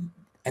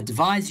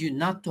advise you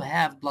not to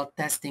have blood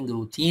testing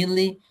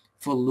routinely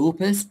for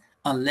lupus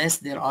unless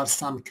there are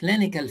some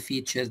clinical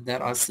features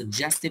that are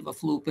suggestive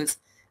of lupus.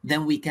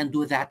 Then we can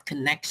do that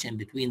connection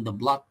between the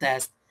blood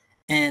test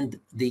and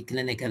the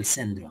clinical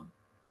syndrome.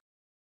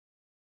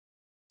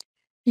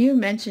 You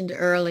mentioned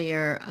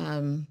earlier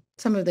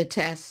some of the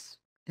tests,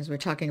 as we're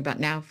talking about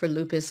now, for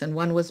lupus, and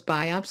one was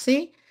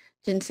biopsy.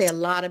 Didn't say a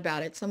lot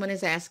about it. Someone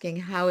is asking,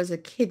 how is a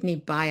kidney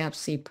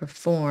biopsy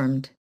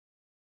performed?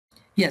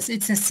 Yes,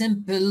 it's a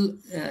simple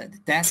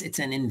test. It's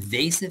an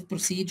invasive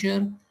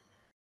procedure.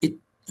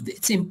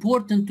 It's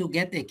important to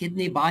get a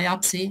kidney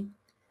biopsy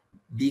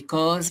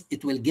because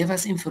it will give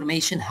us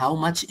information how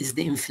much is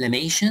the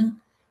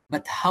inflammation,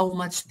 but how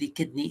much the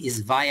kidney is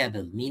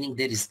viable, meaning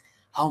there is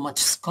how much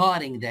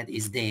scarring that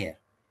is there.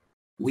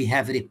 We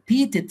have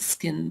repeated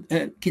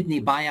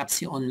kidney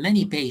biopsy on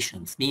many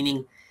patients,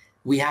 meaning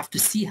we have to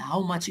see how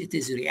much it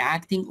is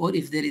reacting or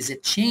if there is a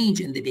change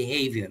in the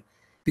behavior.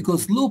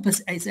 Because lupus,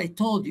 as I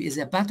told you, is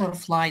a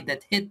butterfly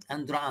that hit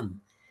and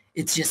run.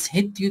 It's just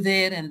hit you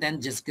there and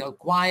then just go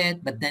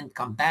quiet, but then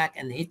come back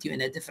and hit you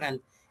in a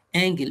different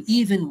angle,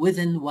 even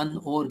within one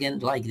organ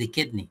like the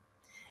kidney.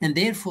 And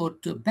therefore,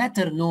 to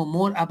better know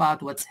more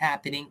about what's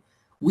happening,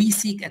 we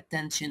seek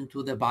attention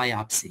to the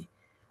biopsy.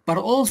 But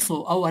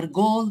also our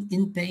goal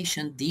in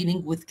patients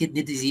dealing with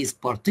kidney disease,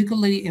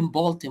 particularly in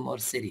Baltimore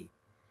City,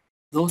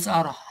 those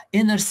are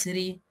inner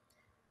city,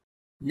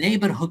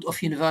 neighborhood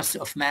of University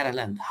of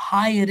Maryland,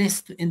 high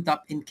risk to end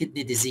up in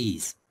kidney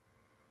disease.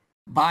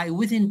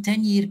 within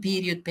 10-year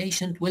period,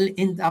 patient will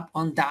end up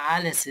on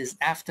dialysis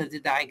after the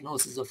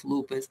diagnosis of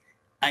lupus.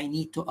 I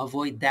need to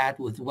avoid that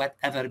with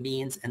whatever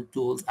means and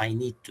tools I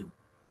need to.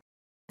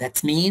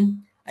 That means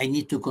I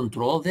need to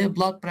control their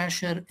blood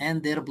pressure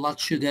and their blood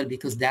sugar,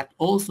 because that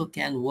also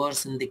can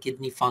worsen the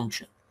kidney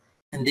function.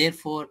 And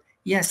therefore,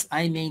 yes,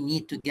 I may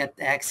need to get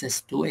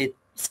access to a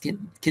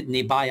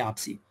kidney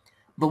biopsy,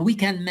 but we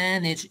can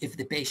manage if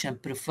the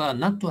patient prefer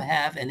not to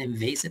have an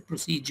invasive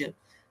procedure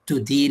to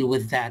deal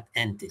with that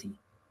entity.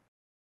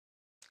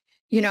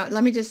 You know,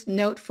 let me just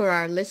note for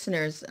our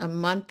listeners, a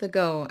month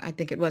ago, I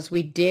think it was,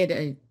 we did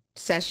a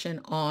session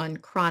on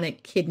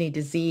chronic kidney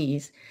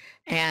disease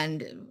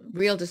and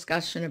real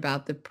discussion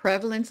about the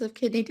prevalence of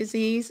kidney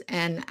disease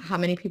and how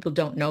many people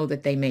don't know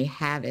that they may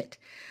have it.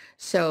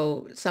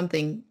 So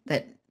something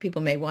that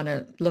people may want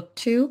to look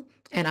to,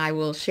 and I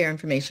will share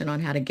information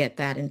on how to get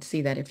that and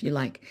see that if you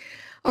like.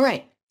 All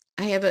right,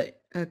 I have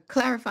a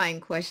clarifying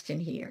question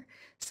here.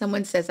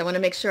 Someone says, I want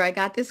to make sure I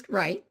got this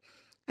right.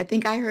 I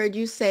think I heard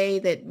you say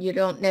that you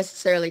don't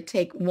necessarily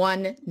take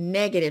one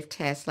negative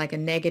test, like a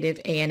negative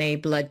ANA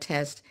blood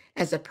test,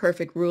 as a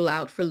perfect rule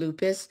out for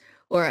lupus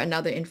or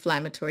another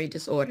inflammatory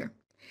disorder.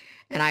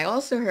 And I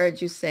also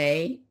heard you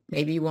say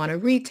maybe you want to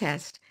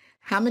retest.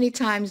 How many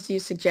times do you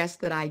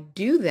suggest that I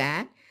do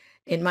that?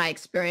 In my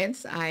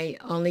experience, I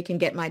only can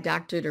get my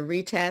doctor to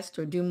retest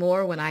or do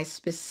more when I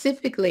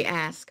specifically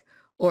ask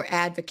or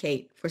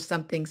advocate for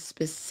something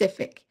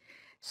specific.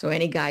 So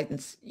any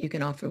guidance you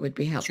can offer would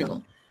be helpful.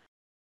 Sure.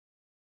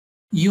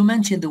 You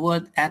mentioned the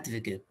word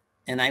advocate,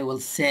 and I will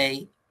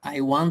say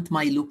I want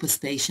my lupus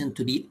patient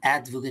to be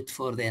advocate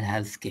for their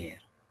health care.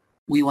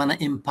 We want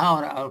to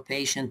empower our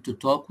patient to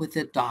talk with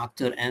their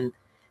doctor, and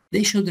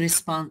they should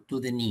respond to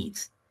the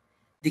needs.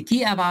 The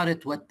key about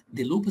it, what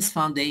the Lupus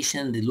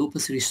Foundation, the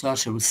lupus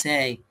researcher will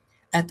say,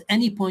 at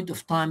any point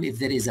of time, if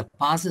there is a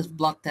positive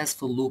blood test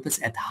for lupus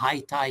at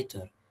high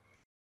titer,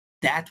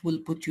 that will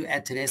put you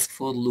at risk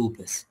for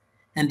lupus.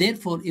 And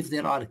therefore, if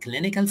there are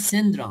clinical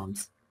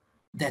syndromes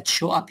that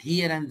show up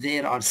here and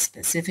there are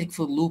specific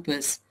for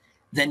lupus,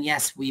 then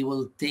yes, we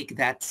will take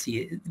that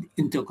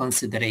into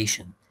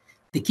consideration.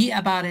 The key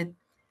about it,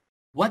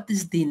 what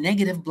does the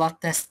negative blood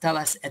test tell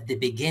us at the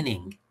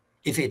beginning?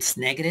 If it's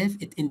negative,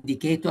 it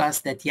indicates to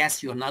us that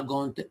yes, you're not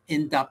going to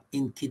end up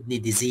in kidney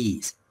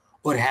disease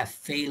or have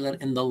failure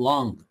in the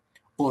lung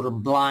or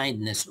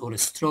blindness or a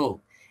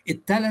stroke.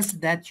 It tells us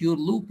that your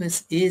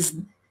lupus is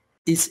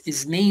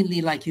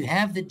mainly like you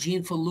have the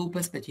gene for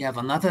lupus, but you have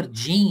another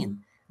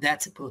gene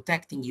that's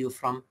protecting you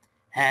from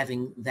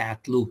having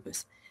that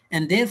lupus.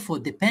 And therefore,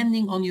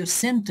 depending on your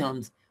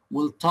symptoms,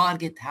 will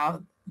target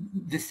how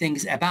the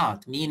thing's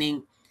about,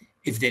 meaning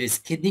if there is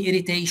kidney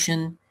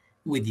irritation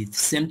with the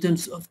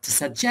symptoms to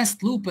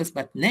suggest lupus,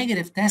 but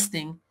negative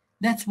testing,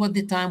 that's what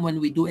the time when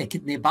we do a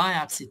kidney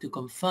biopsy to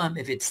confirm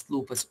if it's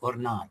lupus or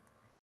not.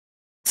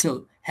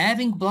 So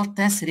having blood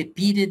tests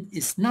repeated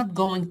is not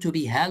going to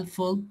be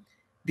helpful,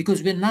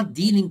 because we're not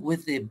dealing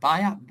with the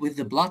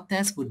blood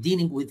test, we're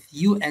dealing with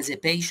you as a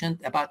patient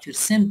about your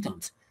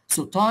symptoms.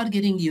 So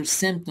targeting your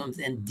symptoms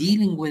and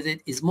dealing with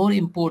it is more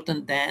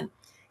important than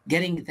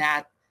getting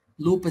that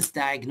lupus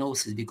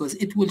diagnosis, because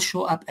it will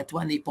show up at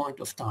any point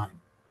of time.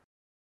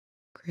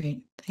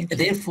 Great, thank you.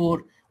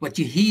 Therefore, what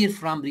you hear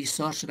from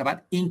researchers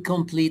about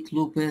incomplete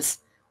lupus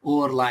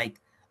or like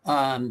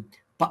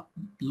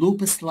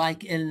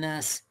lupus-like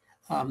illness,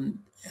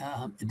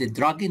 the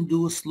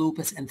drug-induced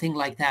lupus and things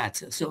like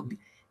that. So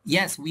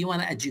yes, we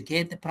want to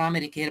educate the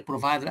primary care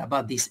provider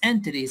about these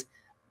entities,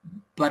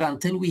 but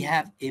until we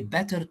have a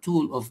better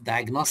tool of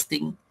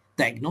diagnosing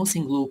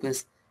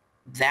lupus,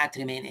 that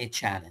remains a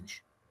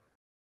challenge.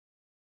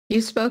 You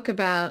spoke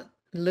about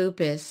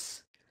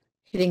lupus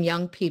hitting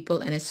young people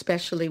and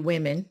especially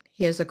women.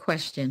 Here's a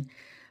question.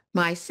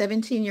 My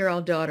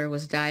 17-year-old daughter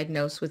was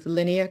diagnosed with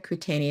linear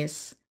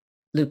cutaneous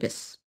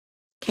lupus.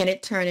 Can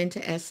it turn into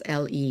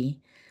SLE?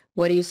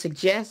 What do you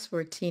suggest for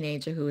a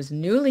teenager who is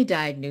newly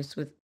diagnosed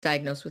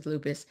with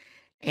lupus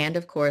and,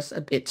 of course,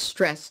 a bit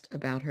stressed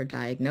about her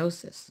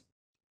diagnosis?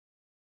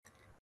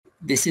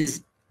 This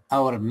is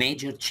our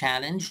major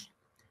challenge.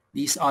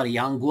 These are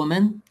young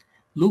women.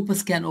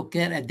 Lupus can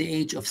occur at the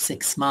age of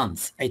 6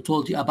 months. I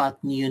told you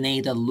about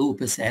neonatal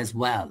lupus as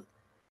well.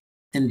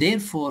 And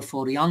therefore,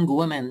 for young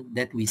women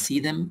that we see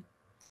them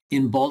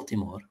in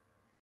Baltimore,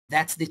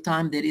 that's the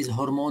time there is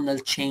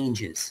hormonal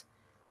changes.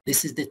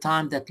 This is the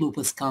time that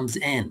lupus comes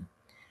in.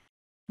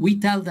 We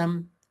tell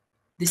them,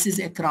 this is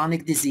a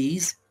chronic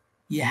disease.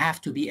 You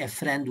have to be a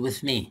friend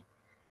with me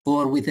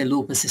or with a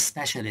lupus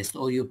specialist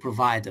or your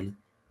provider.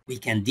 We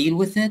can deal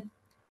with it,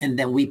 and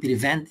then we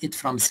prevent it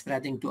from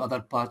spreading to other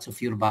parts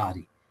of your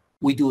body.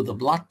 We do the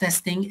blood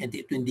testing, and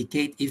it will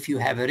indicate if you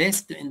have a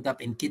risk to end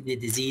up in kidney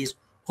disease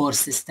or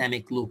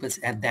systemic lupus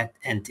at that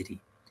entity.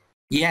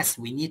 Yes,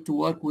 we need to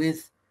work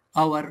with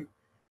our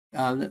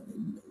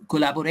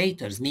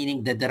collaborators,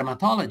 meaning the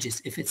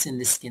dermatologists, if it's in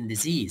the skin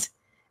disease.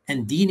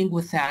 And dealing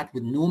with that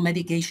with new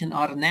medication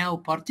are now,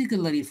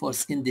 particularly for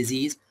skin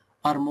disease,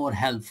 are more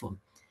helpful.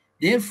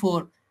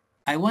 Therefore,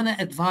 I want to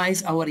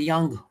advise our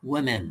young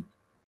women,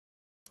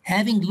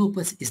 Having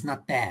lupus is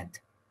not bad.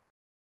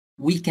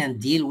 We can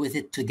deal with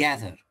it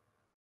together,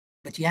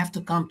 but you have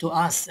to come to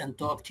us and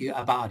talk to you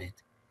about it.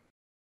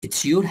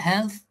 It's your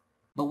health,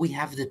 but we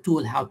have the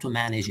tool how to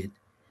manage it.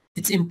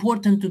 It's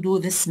important to do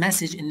this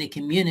message in the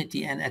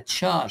community and at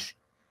church.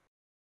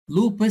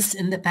 Lupus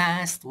in the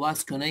past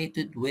was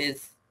connected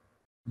with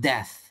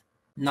death,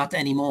 not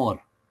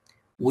anymore.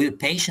 Where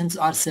patients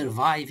are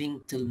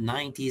surviving till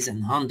 90s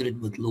and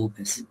 100 with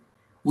lupus.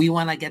 We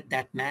want to get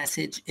that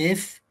message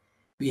if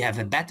we have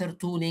a better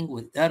tooling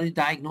with early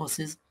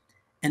diagnosis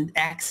and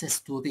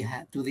access to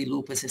the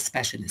lupus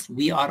specialist.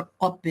 We are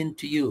open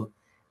to you.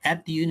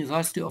 At the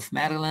University of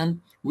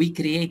Maryland, we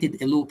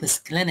created a lupus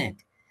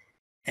clinic,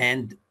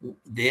 and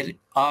there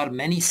are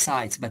many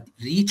sites, but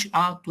reach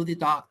out to the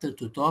doctor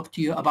to talk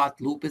to you about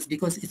lupus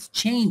because it's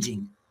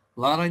changing. A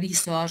lot of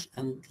research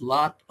and a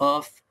lot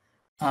of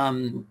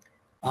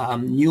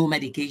new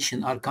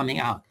medication are coming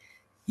out.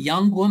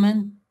 Young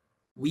women,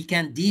 we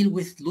can deal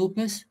with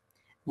lupus.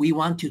 We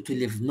want you to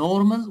live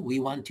normal. We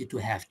want you to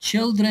have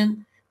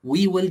children.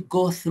 We will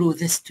go through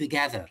this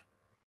together.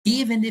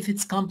 Even if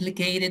it's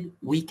complicated,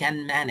 we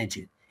can manage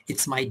it.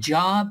 It's my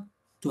job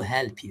to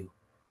help you.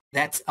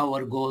 That's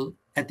our goal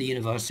at the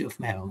University of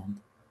Maryland.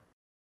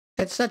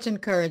 That's such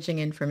encouraging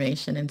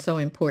information and so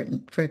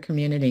important for a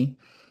community.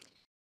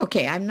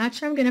 Okay, I'm not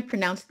sure I'm going to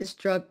pronounce this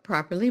drug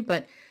properly,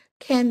 but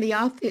can the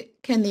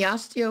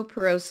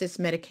osteoporosis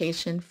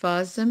medication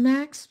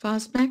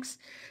Fosamax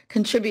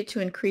contribute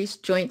to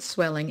increased joint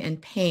swelling and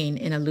pain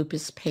in a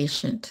lupus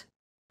patient?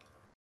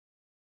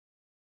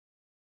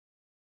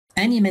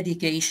 Any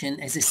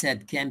medication, as I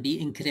said, can be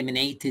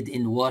incriminated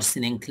in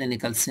worsening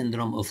clinical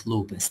syndrome of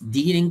lupus.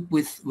 Dealing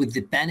with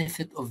the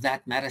benefit of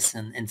that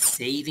medicine and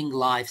saving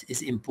lives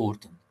is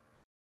important.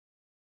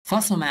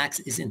 Fosamax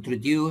is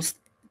introduced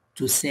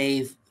to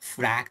save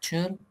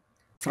fracture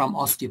from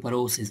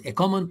osteoporosis, a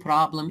common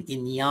problem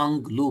in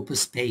young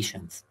lupus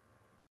patients.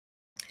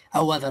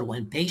 However,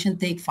 when patients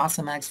take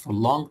Fosamax for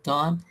long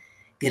term,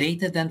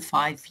 greater than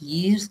 5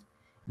 years,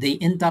 they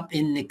end up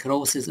in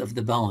necrosis of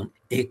the bone,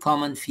 a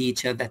common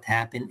feature that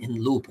happens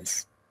in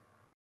lupus.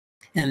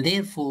 And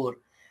therefore,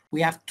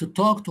 we have to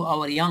talk to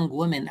our young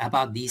women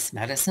about this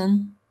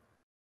medicine.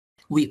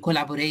 We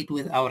collaborate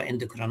with our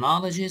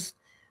endocrinologists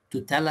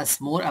to tell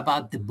us more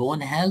about the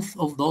bone health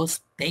of those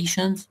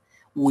patients.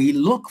 We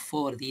look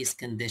for these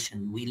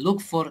conditions. We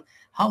look for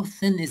how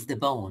thin is the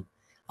bone.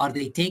 Are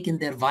they taking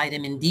their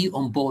vitamin D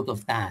on board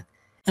of that?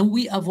 And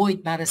we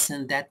avoid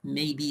medicine that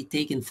may be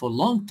taken for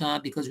long term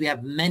because we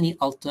have many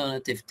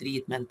alternative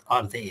treatments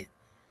are there.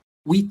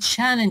 We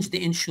challenge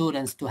the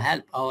insurance to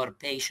help our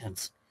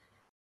patients.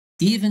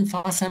 Even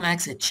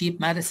Fosamax, a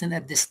cheap medicine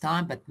at this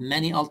time, but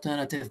many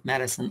alternative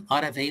medicine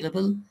are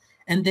available.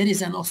 And there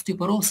is an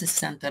osteoporosis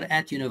center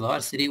at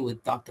university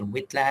with Dr.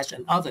 Whitlash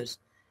and others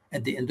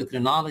at the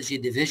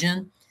endocrinology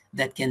division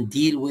that can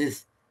deal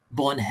with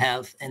bone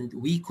health, and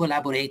we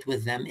collaborate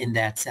with them in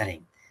that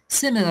setting.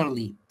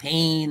 Similarly,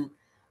 pain,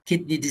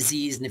 kidney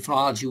disease,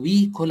 nephrology,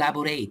 we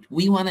collaborate.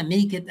 We want to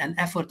make it an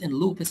effort in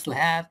lupus to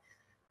have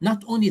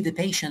not only the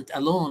patient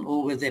alone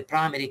or with the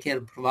primary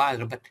care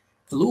provider, but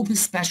a lupus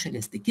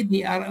specialist, the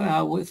kidney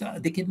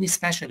the kidney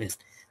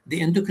specialist, the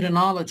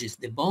endocrinologist,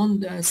 the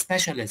bone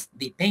specialist,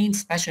 the pain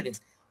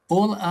specialist.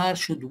 All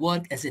should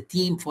work as a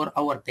team for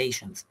our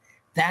patients.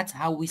 That's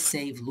how we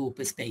save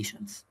lupus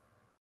patients.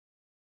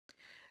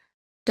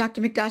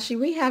 Dr. McDoshie,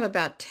 we have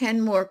about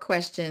 10 more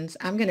questions.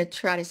 I'm going to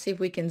try to see if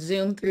we can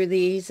zoom through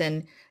these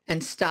and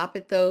stop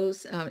at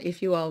those,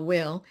 if you all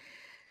will.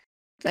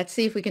 Let's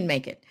see if we can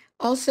make it.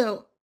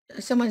 Also,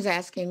 someone's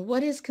asking,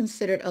 what is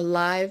considered a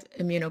live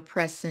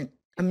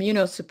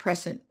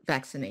immunosuppressant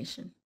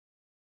vaccination?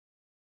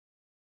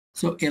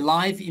 So a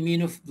live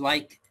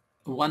like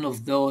one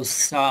of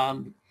those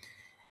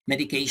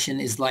medication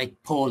is like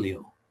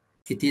polio.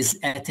 It is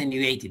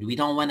attenuated. We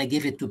don't want to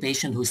give it to a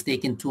patient who's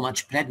taken too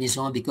much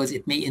prednisone because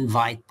it may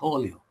invite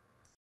polio.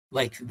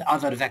 Like the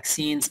other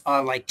vaccines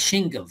are like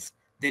shingles.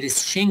 There is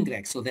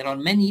Shingrix. So there are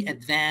many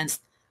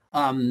advanced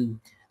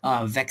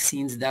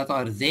vaccines that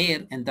are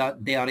there and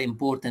that they are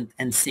important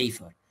and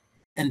safer.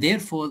 And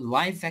therefore,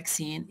 live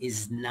vaccine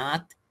is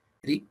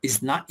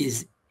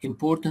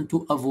important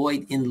to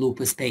avoid in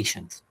lupus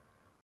patients.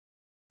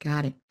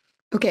 Got it.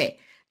 Okay.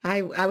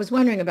 I was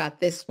wondering about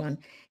this one.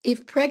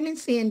 If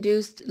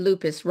pregnancy-induced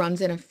lupus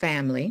runs in a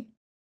family,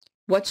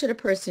 what should a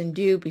person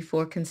do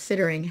before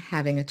considering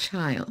having a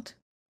child?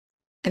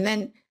 And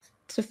then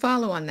to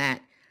follow on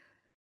that,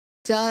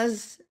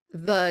 does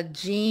the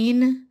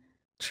gene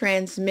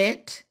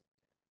transmit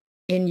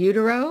in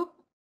utero,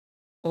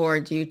 or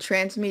do you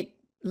transmit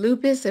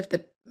lupus if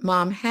the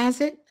mom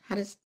has it? How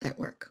does that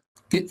work?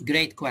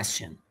 Great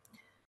question.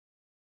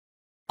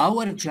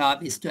 Our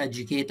job is to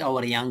educate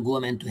our young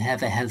women to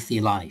have a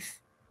healthy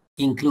life,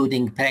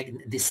 including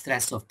the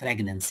stress of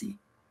pregnancy.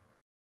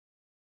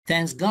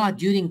 Thanks God,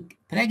 during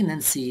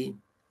pregnancy,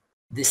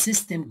 the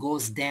system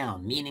goes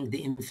down, meaning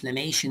the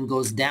inflammation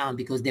goes down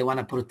because they want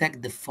to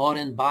protect the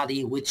foreign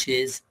body, which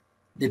is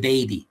the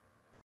baby.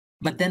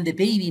 But then the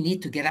baby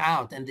need to get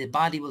out, and the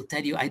body will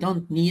tell you, I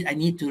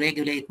need to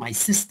regulate my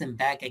system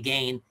back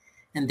again,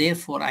 and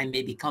therefore I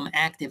may become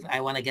active.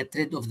 I want to get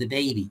rid of the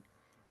baby.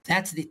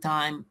 That's the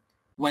time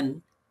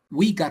when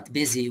we got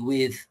busy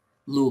with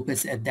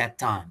lupus at that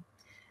time.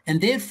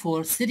 And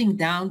therefore, sitting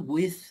down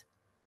with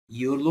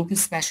your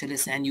lupus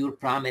specialist and your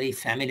primary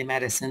family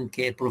medicine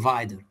care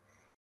provider,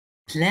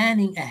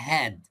 planning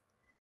ahead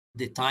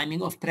the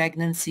timing of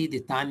pregnancy, the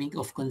timing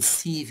of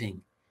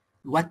conceiving,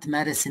 what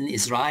medicine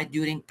is right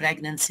during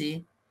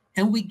pregnancy,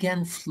 and we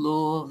can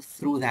flow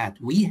through that.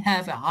 We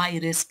have a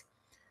high-risk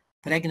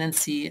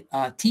pregnancy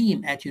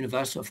team at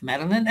University of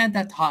Maryland and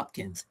at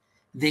Hopkins.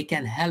 They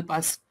can help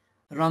us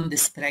run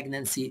this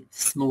pregnancy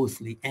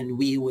smoothly, and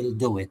we will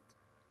do it.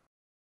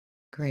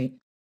 Great.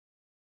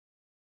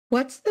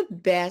 What's the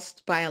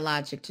best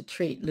biologic to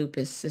treat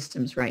lupus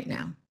systems right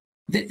now?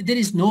 There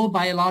is no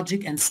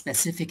biologic and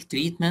specific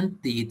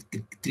treatment. The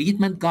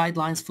treatment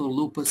guidelines for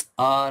lupus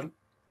are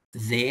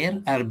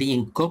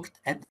being cooked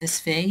at this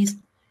phase,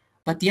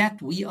 but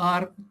yet we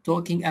are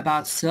talking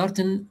about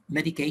certain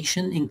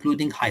medication,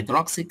 including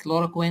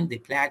hydroxychloroquine, the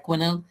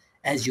Plaquenil,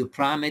 as your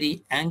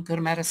primary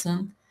anchor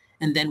medicine,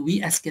 and then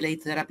we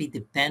escalate therapy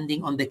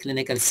depending on the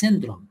clinical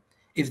syndrome.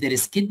 If there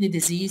is kidney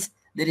disease,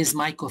 there is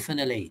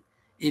mycophenolate.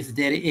 If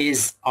there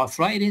is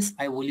arthritis,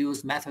 I will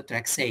use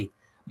methotrexate.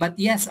 But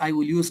yes, I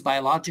will use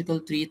biological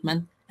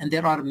treatment, and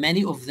there are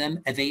many of them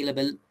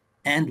available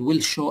and will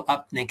show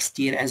up next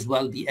year as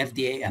well, be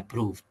FDA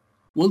approved.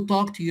 We'll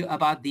talk to you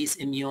about this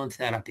immune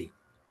therapy.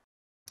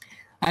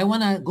 I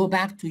want to go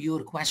back to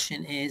your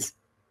question is,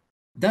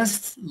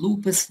 does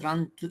lupus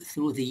run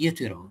through the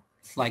utero,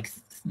 like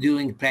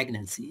during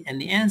pregnancy? And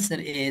the answer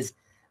is,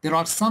 there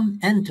are some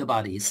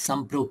antibodies,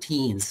 some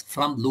proteins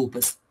from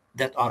lupus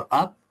that are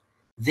up.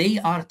 They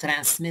are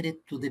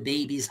transmitted to the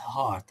baby's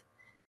heart,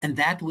 and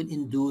that will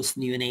induce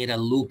neonatal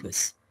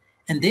lupus.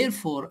 And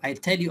therefore, I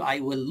tell you, I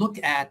will look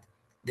at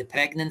the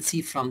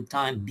pregnancy from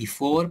time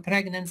before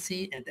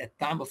pregnancy and at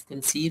time of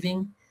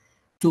conceiving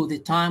to the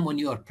time when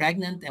you are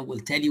pregnant, and will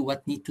tell you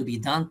what needs to be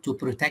done to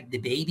protect the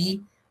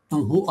baby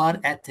and who are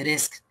at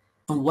risk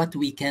and what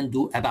we can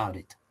do about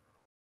it.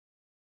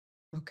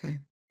 Okay.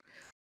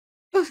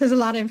 Oh, there's a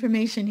lot of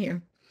information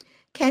here.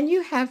 Can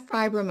you have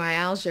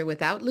fibromyalgia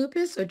without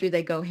lupus, or do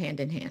they go hand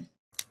in hand?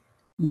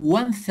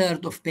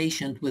 1/3 of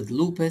patients with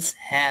lupus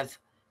have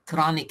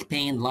chronic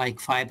pain like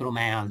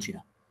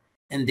fibromyalgia,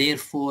 and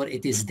therefore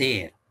it is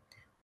there.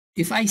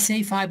 If I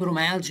say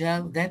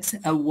fibromyalgia, that's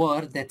a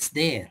word that's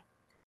there.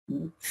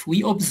 If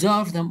we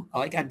observe them,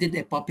 like I did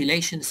a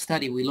population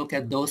study, we look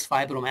at those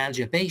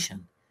fibromyalgia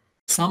patients.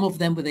 Some of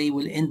them, they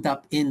will end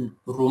up in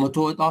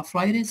rheumatoid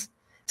arthritis,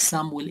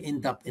 some will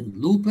end up in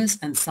lupus,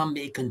 and some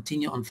may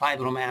continue on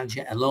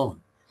fibromyalgia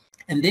alone.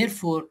 And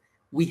therefore,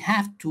 we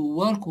have to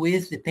work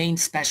with the pain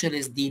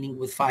specialist dealing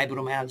with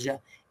fibromyalgia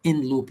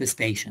in lupus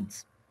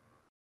patients.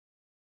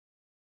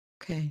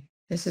 Okay,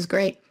 this is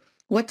great.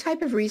 What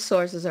type of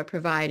resources are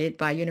provided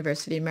by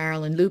University of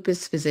Maryland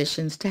lupus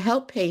physicians to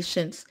help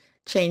patients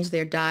change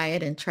their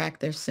diet and track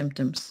their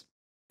symptoms?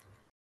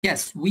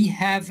 Yes, we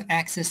have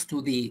access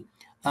to the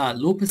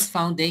Lupus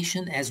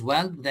Foundation as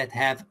well that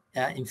have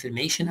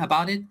information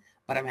about it,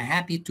 but I'm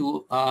happy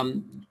to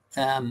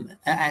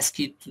ask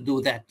you to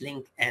do that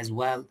link as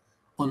well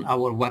on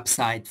our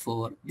website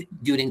for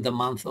during the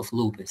month of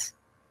lupus.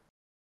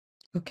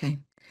 Okay.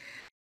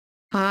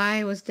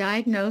 I was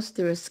diagnosed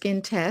through a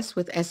skin test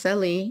with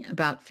SLE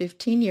about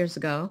 15 years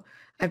ago.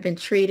 I've been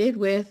treated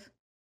with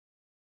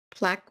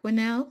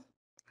Plaquenil.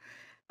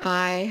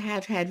 I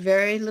have had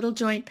very little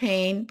joint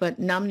pain, but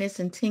numbness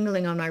and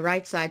tingling on my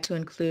right side to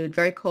include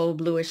very cold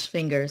bluish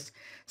fingers.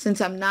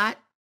 Since I'm not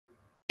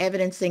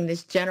evidencing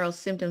these general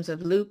symptoms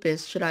of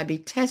lupus, should I be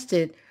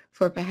tested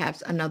for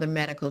perhaps another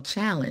medical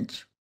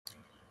challenge?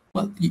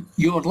 Well,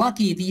 you're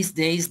lucky these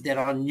days there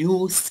are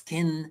new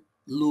skin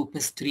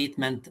lupus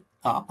treatment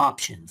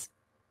options.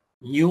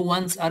 New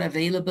ones are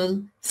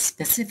available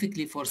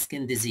specifically for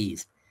skin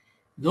disease.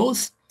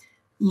 Those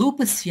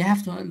lupus, you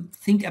have to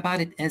think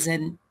about it as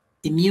an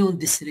immune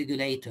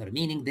dysregulator,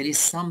 meaning there is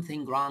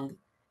something wrong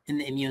in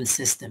the immune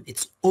system.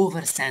 It's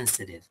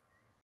oversensitive.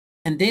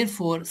 And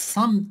therefore,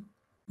 some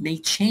may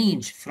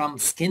change from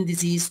skin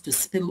disease to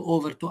spill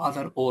over to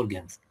other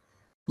organs.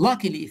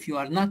 Luckily, if you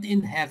are not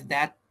in have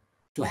that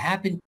to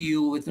happen to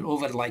you within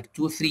over like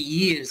 2-3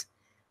 years,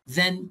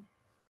 then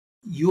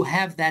you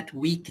have that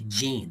weak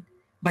gene.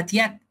 But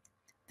yet,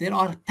 there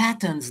are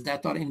patterns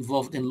that are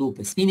involved in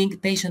lupus, meaning the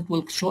patient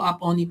will show up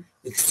only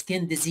with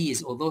skin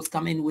disease, or those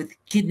come in with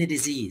kidney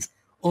disease,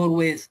 or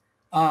with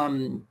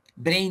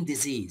brain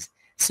disease.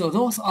 So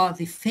those are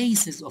the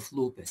phases of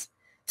lupus.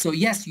 So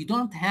yes, you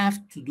don't have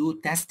to do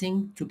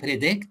testing to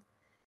predict.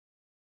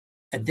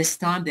 At this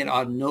time, there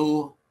are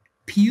no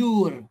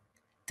pure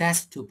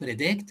tests to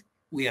predict.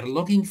 We are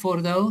looking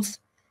for those,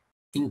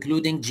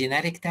 including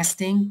genetic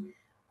testing,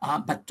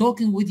 but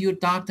talking with your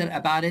doctor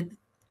about it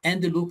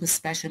and the lupus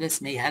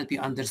specialist may help you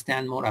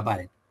understand more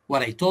about it.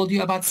 What I told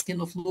you about skin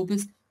of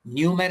lupus,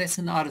 new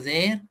medicine are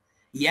there,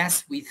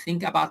 Yes, we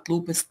think about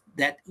lupus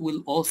that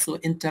will also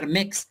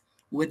intermix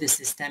with the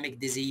systemic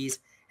disease.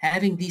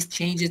 Having these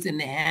changes in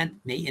the hand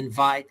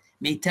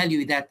may tell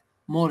you that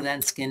more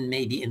than skin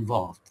may be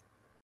involved.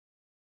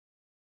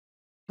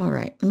 All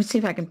right. Let me see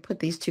if I can put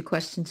these two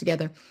questions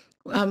together.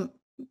 Um,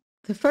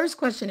 the first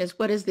question is,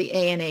 what does the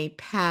ANA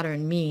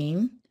pattern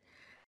mean?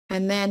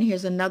 And then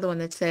here's another one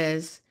that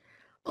says,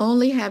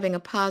 only having a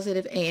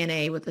positive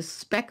ANA with a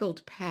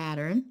speckled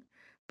pattern,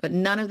 but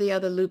none of the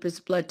other lupus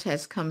blood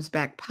tests comes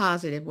back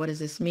positive. What does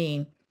this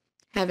mean?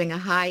 Having a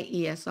high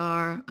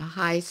ESR, a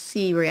high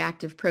C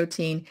reactive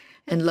protein,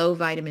 and low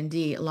vitamin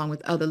D, along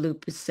with other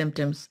lupus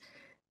symptoms.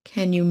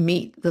 Can you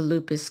meet the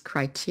lupus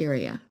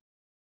criteria?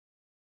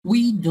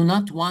 We do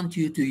not want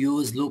you to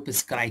use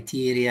lupus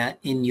criteria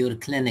in your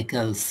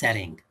clinical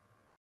setting.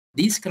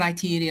 These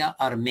criteria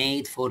are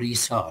made for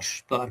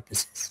research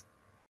purposes.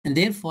 And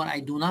therefore, I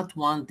do not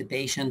want the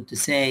patient to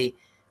say,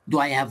 do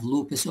I have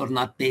lupus or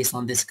not based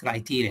on this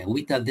criteria?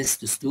 We tell this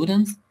to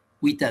students.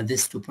 We tell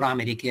this to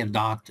primary care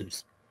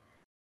doctors.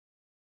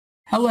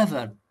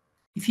 However,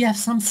 if you have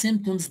some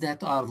symptoms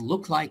that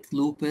look like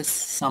lupus,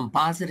 some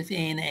positive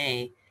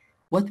ANA,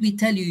 what we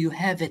tell you, you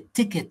have a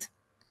ticket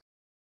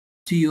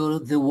to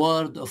the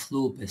world of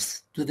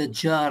lupus, to the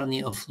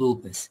journey of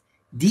lupus.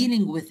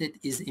 Dealing with it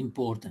is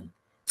important.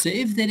 So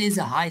if there is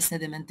a high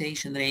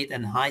sedimentation rate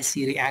and high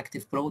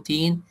C-reactive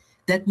protein,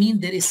 that means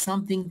there is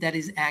something that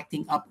is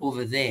acting up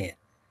over there.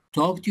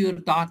 Talk to your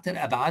doctor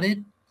about it.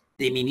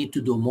 They may need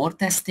to do more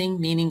testing,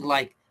 meaning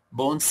like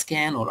bone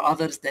scan or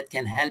others that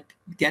can help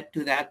get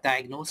to that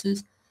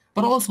diagnosis,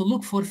 but also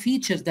look for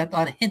features that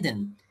are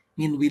hidden.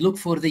 I mean, we look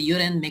for the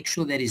urine, make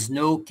sure there is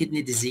no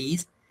kidney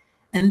disease,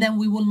 and then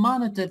we will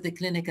monitor the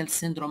clinical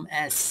syndrome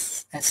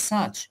as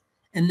such,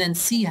 and then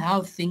see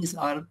how things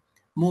are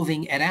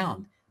moving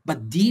around.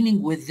 But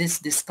dealing with this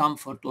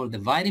discomfort or the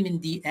vitamin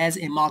D as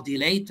a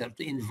modulator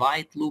to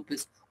invite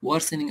lupus,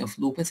 worsening of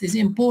lupus is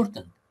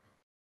important.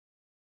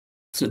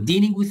 So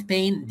dealing with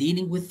pain,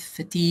 dealing with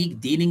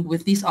fatigue, dealing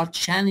with these are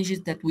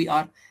challenges that we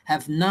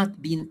have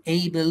not been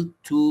able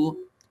to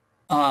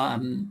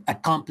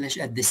accomplish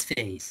at this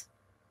phase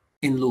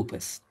in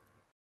lupus.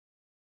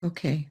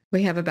 Okay,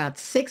 we have about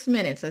 6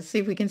 minutes. Let's see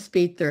if we can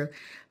speed through.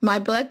 My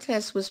blood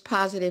test was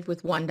positive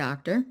with one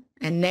doctor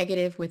and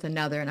negative with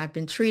another, and I've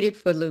been treated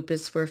for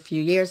lupus for a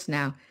few years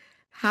now.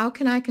 How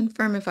can I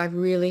confirm if I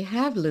really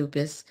have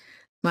lupus?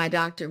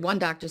 One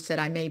doctor said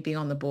I may be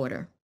on the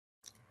border.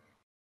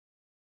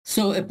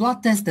 So a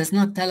blood test does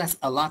not tell us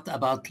a lot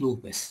about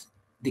lupus.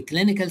 The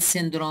clinical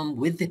syndrome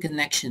with the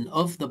connection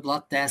of the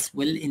blood test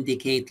will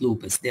indicate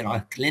lupus. There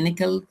are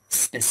clinical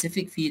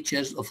specific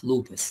features of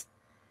lupus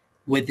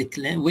with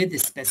the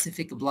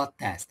specific blood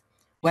test.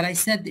 What I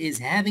said is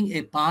having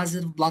a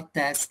positive blood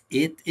test,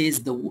 it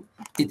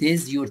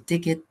is your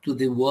ticket to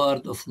the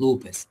world of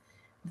lupus.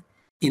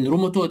 In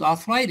rheumatoid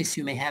arthritis,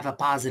 you may have a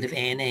positive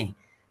ANA.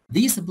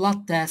 These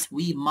blood tests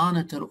we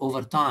monitor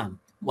over time.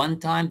 One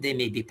time they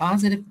may be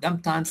positive,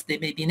 sometimes they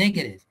may be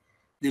negative.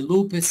 The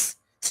Lupus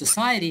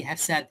Society have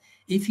said,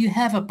 if you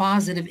have a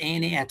positive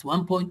ANA at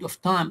one point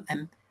of time,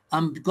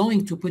 I'm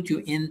going to put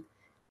you in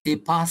a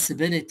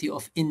possibility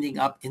of ending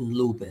up in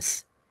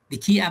lupus. The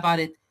key about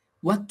it,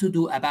 what to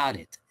do about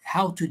it,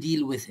 how to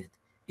deal with it.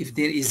 If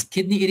there is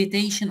kidney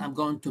irritation, I'm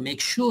going to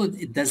make sure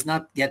it does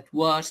not get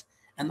worse,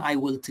 and I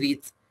will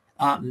treat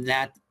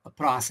that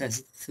process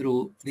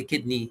through the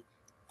kidney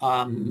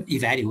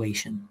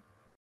evaluation.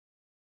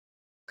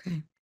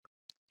 Okay.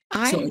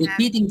 So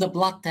repeating the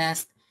blood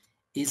test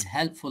is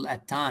helpful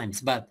at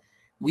times, but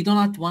we do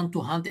not want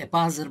to hunt a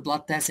positive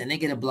blood test, a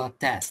negative blood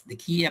test. The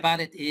key about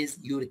it is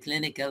your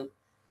clinical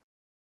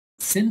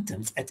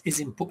symptoms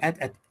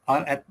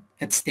are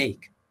at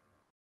stake.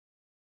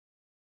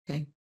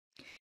 Okay.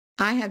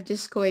 I have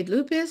discoid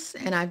lupus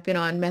and I've been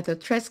on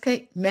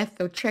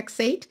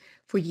methotrexate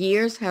for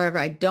years. However,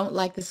 I don't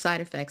like the side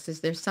effects.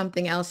 Is there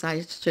something else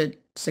I should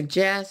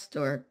suggest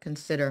or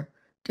consider?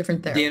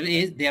 Different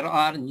therapies? There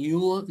are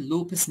new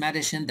lupus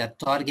medicine that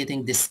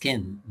targeting the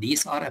skin.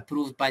 These are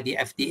approved by the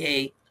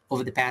FDA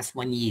over the past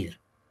 1 year.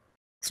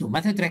 So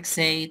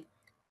methotrexate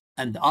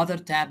and other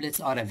tablets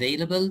are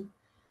available.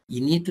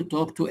 You need to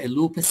talk to a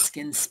lupus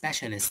skin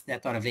specialist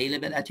that are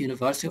available at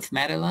University of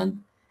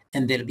Maryland,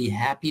 and they'll be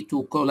happy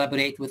to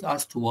collaborate with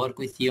us to work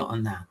with you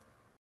on that.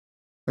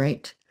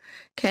 Great.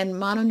 Can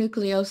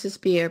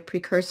mononucleosis be a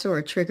precursor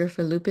or trigger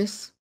for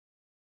lupus?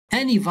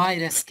 Any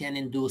virus can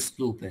induce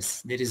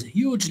lupus. There is a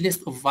huge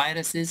list of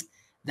viruses.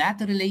 That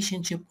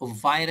relationship of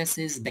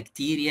viruses,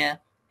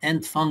 bacteria,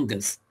 and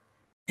fungus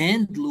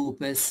and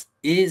lupus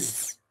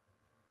is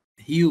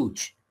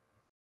huge.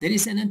 There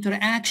is an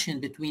interaction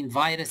between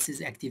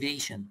viruses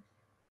activation.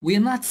 We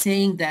are not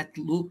saying that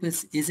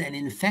lupus is an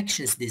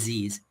infectious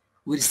disease.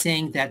 We're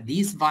saying that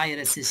these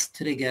viruses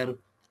trigger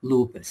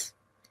lupus.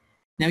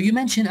 Now you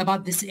mentioned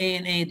about this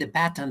ANA, the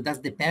pattern. Does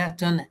the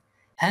pattern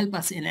help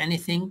us in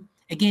anything?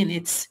 Again,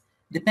 it's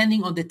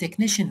depending on the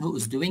technician who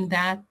is doing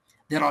that.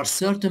 There are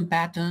certain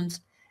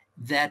patterns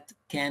that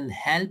can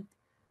help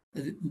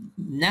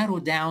narrow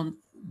down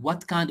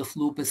what kind of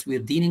lupus we're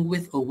dealing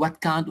with or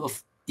what kind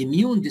of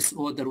immune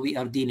disorder we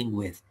are dealing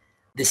with.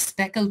 The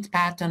speckled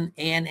pattern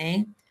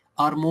ANA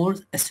are more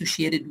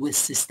associated with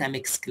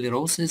systemic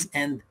sclerosis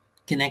and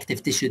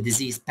connective tissue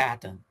disease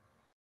pattern.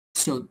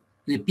 So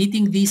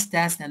repeating these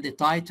tests and the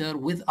titer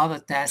with other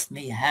tests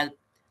may help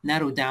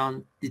narrow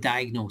down the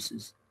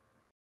diagnosis.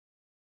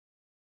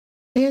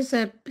 There's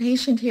a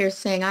patient here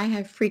saying, I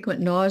have frequent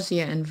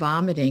nausea and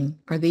vomiting.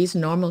 Are these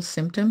normal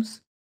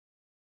symptoms?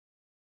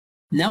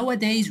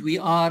 Nowadays, we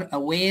are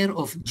aware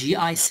of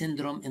GI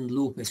syndrome in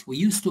lupus. We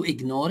used to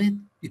ignore it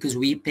because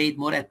we paid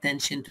more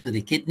attention to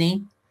the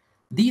kidney.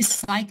 These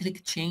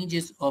cyclic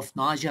changes of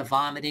nausea,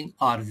 vomiting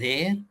are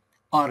there,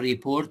 are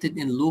reported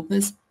in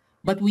lupus,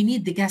 but we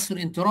need the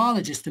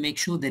gastroenterologist to make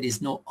sure there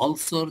is no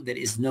ulcer, there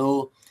is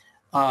no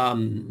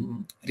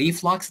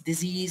reflux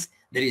disease,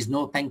 there is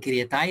no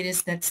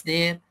pancreatitis that's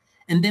there.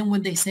 And then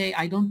when they say,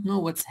 I don't know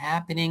what's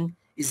happening,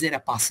 is there a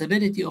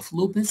possibility of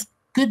lupus?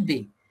 Could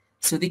be.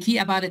 So the key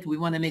about it, we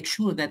want to make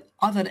sure that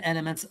other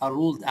elements are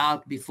ruled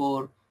out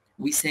before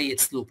we say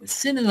it's lupus.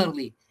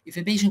 Similarly, if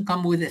a patient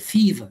comes with a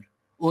fever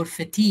or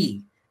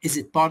fatigue, is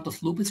it part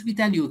of lupus? We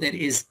tell you there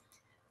is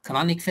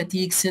chronic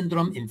fatigue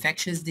syndrome,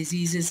 infectious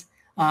diseases,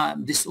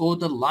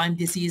 disorder, Lyme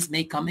disease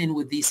may come in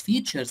with these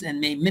features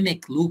and may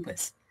mimic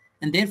lupus.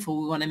 And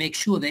therefore, we want to make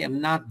sure they are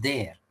not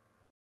there.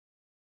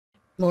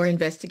 More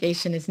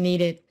investigation is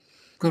needed.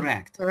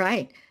 Correct. All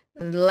right.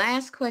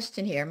 Last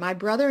question here. My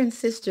brother and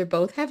sister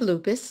both have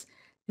lupus.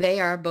 They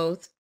are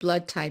both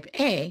blood type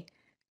A,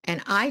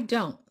 and I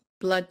don't,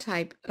 blood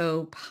type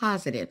O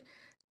positive.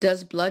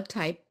 Does blood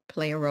type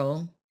play a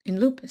role in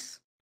lupus?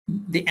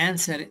 The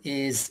answer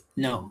is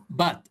no.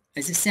 But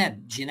as I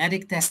said,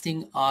 genetic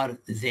testing are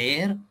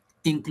there,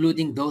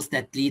 including those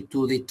that lead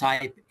to the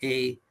type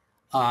A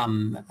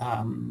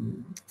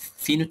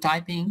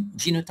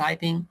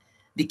genotyping.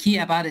 The key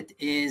about it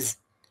is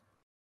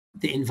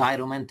the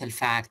environmental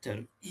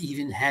factor,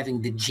 even having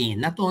the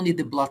gene, not only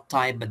the blood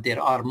type, but there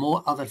are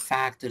more other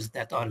factors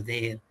that are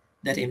there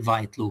that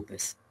invite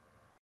lupus.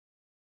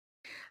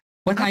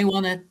 I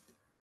want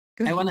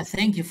to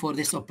thank you for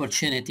this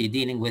opportunity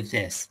dealing with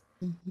this.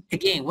 Mm-hmm.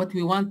 Again, what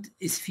we want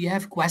is if you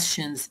have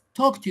questions,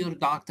 talk to your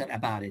doctor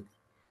about it.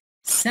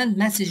 Send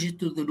messages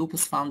to the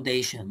Lupus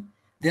Foundation.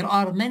 There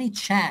are many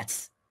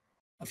chats,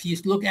 if you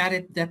look at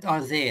it, that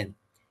are there.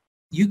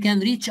 You can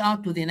reach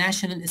out to the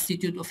National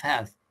Institute of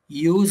Health.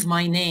 Use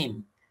my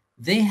name.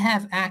 They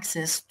have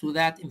access to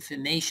that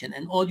information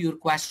and all your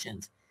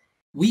questions.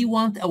 We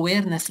want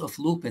awareness of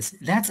lupus.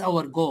 That's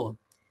our goal.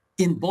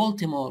 In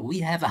Baltimore, we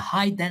have a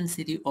high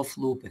density of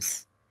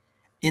lupus.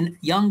 In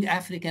young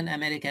African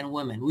American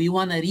women, we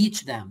want to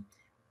reach them.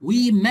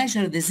 We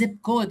measure the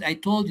zip code. I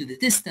told you the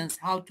distance,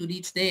 how to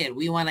reach there.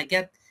 We want to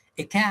get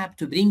a cab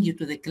to bring you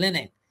to the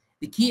clinic.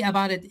 The key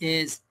about it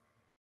is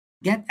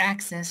get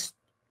access,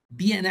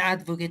 be an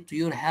advocate to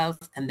your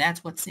health, and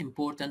that's what's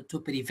important to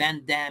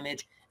prevent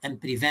damage and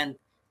prevent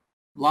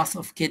loss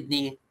of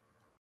kidney,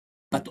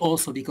 but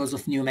also because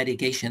of new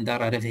medication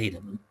that are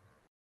available.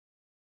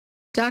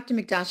 Dr.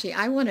 Mikdashi,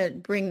 I want to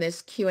bring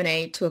this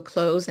Q&A to a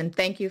close, and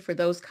thank you for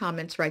those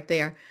comments right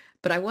there.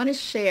 But I want to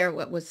share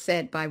what was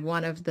said by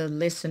one of the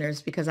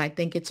listeners because I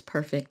think it's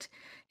perfect.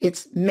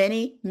 It's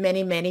many,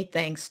 many, many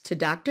thanks to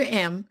Dr.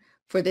 M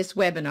for this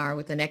webinar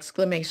with an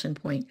exclamation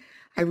point.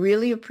 I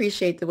really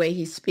appreciate the way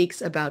he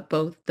speaks about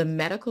both the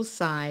medical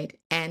side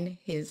and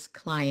his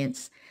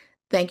clients.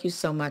 Thank you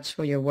so much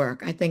for your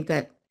work. I think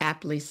that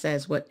aptly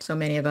says what so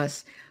many of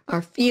us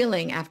are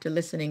feeling after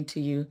listening to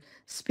you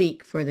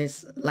speak for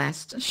this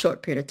last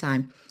short period of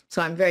time.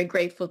 So I'm very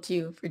grateful to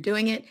you for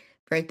doing it.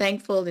 Very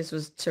thankful. This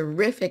was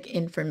terrific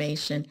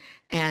information.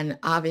 And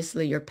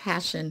obviously your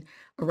passion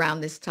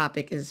around this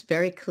topic is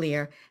very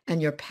clear,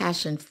 and your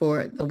passion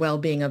for the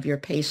well-being of your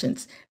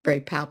patients, very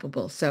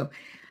palpable. So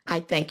I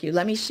thank you.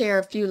 Let me share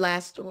a few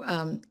last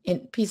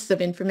pieces of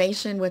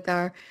information with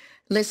our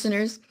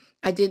listeners.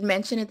 I did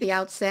mention at the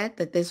outset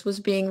that this was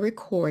being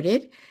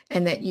recorded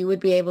and that you would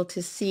be able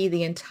to see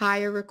the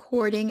entire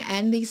recording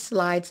and these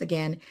slides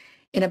again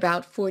in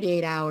about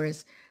 48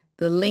 hours.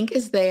 The link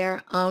is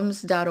there,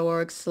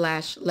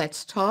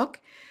 ums.org/let's talk.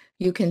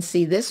 You can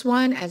see this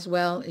one as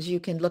well as you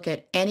can look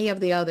at any of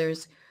the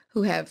others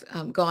who have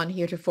gone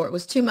heretofore. It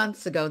was 2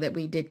 months ago that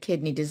we did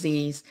kidney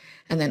disease,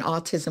 and then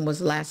autism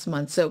was last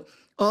month. So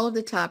all of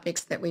the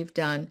topics that we've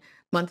done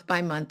month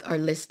by month are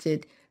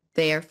listed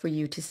there for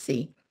you to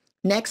see.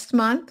 Next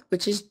month,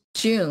 which is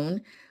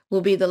June,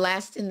 will be the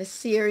last in the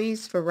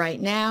series for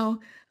right now.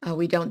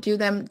 We don't do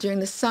them during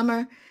the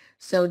summer.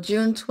 So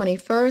June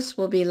 21st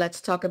will be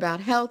Let's Talk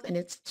About Health, and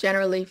it's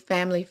generally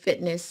family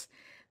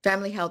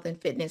health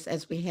and fitness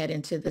as we head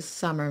into the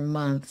summer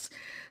months.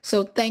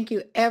 So thank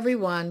you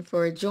everyone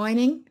for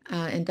joining,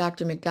 and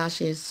Dr.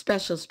 Mikdashi's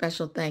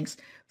special thanks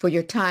for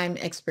your time,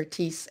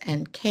 expertise,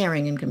 and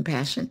caring and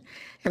compassion.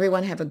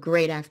 Everyone have a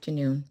great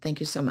afternoon. Thank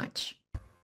you so much.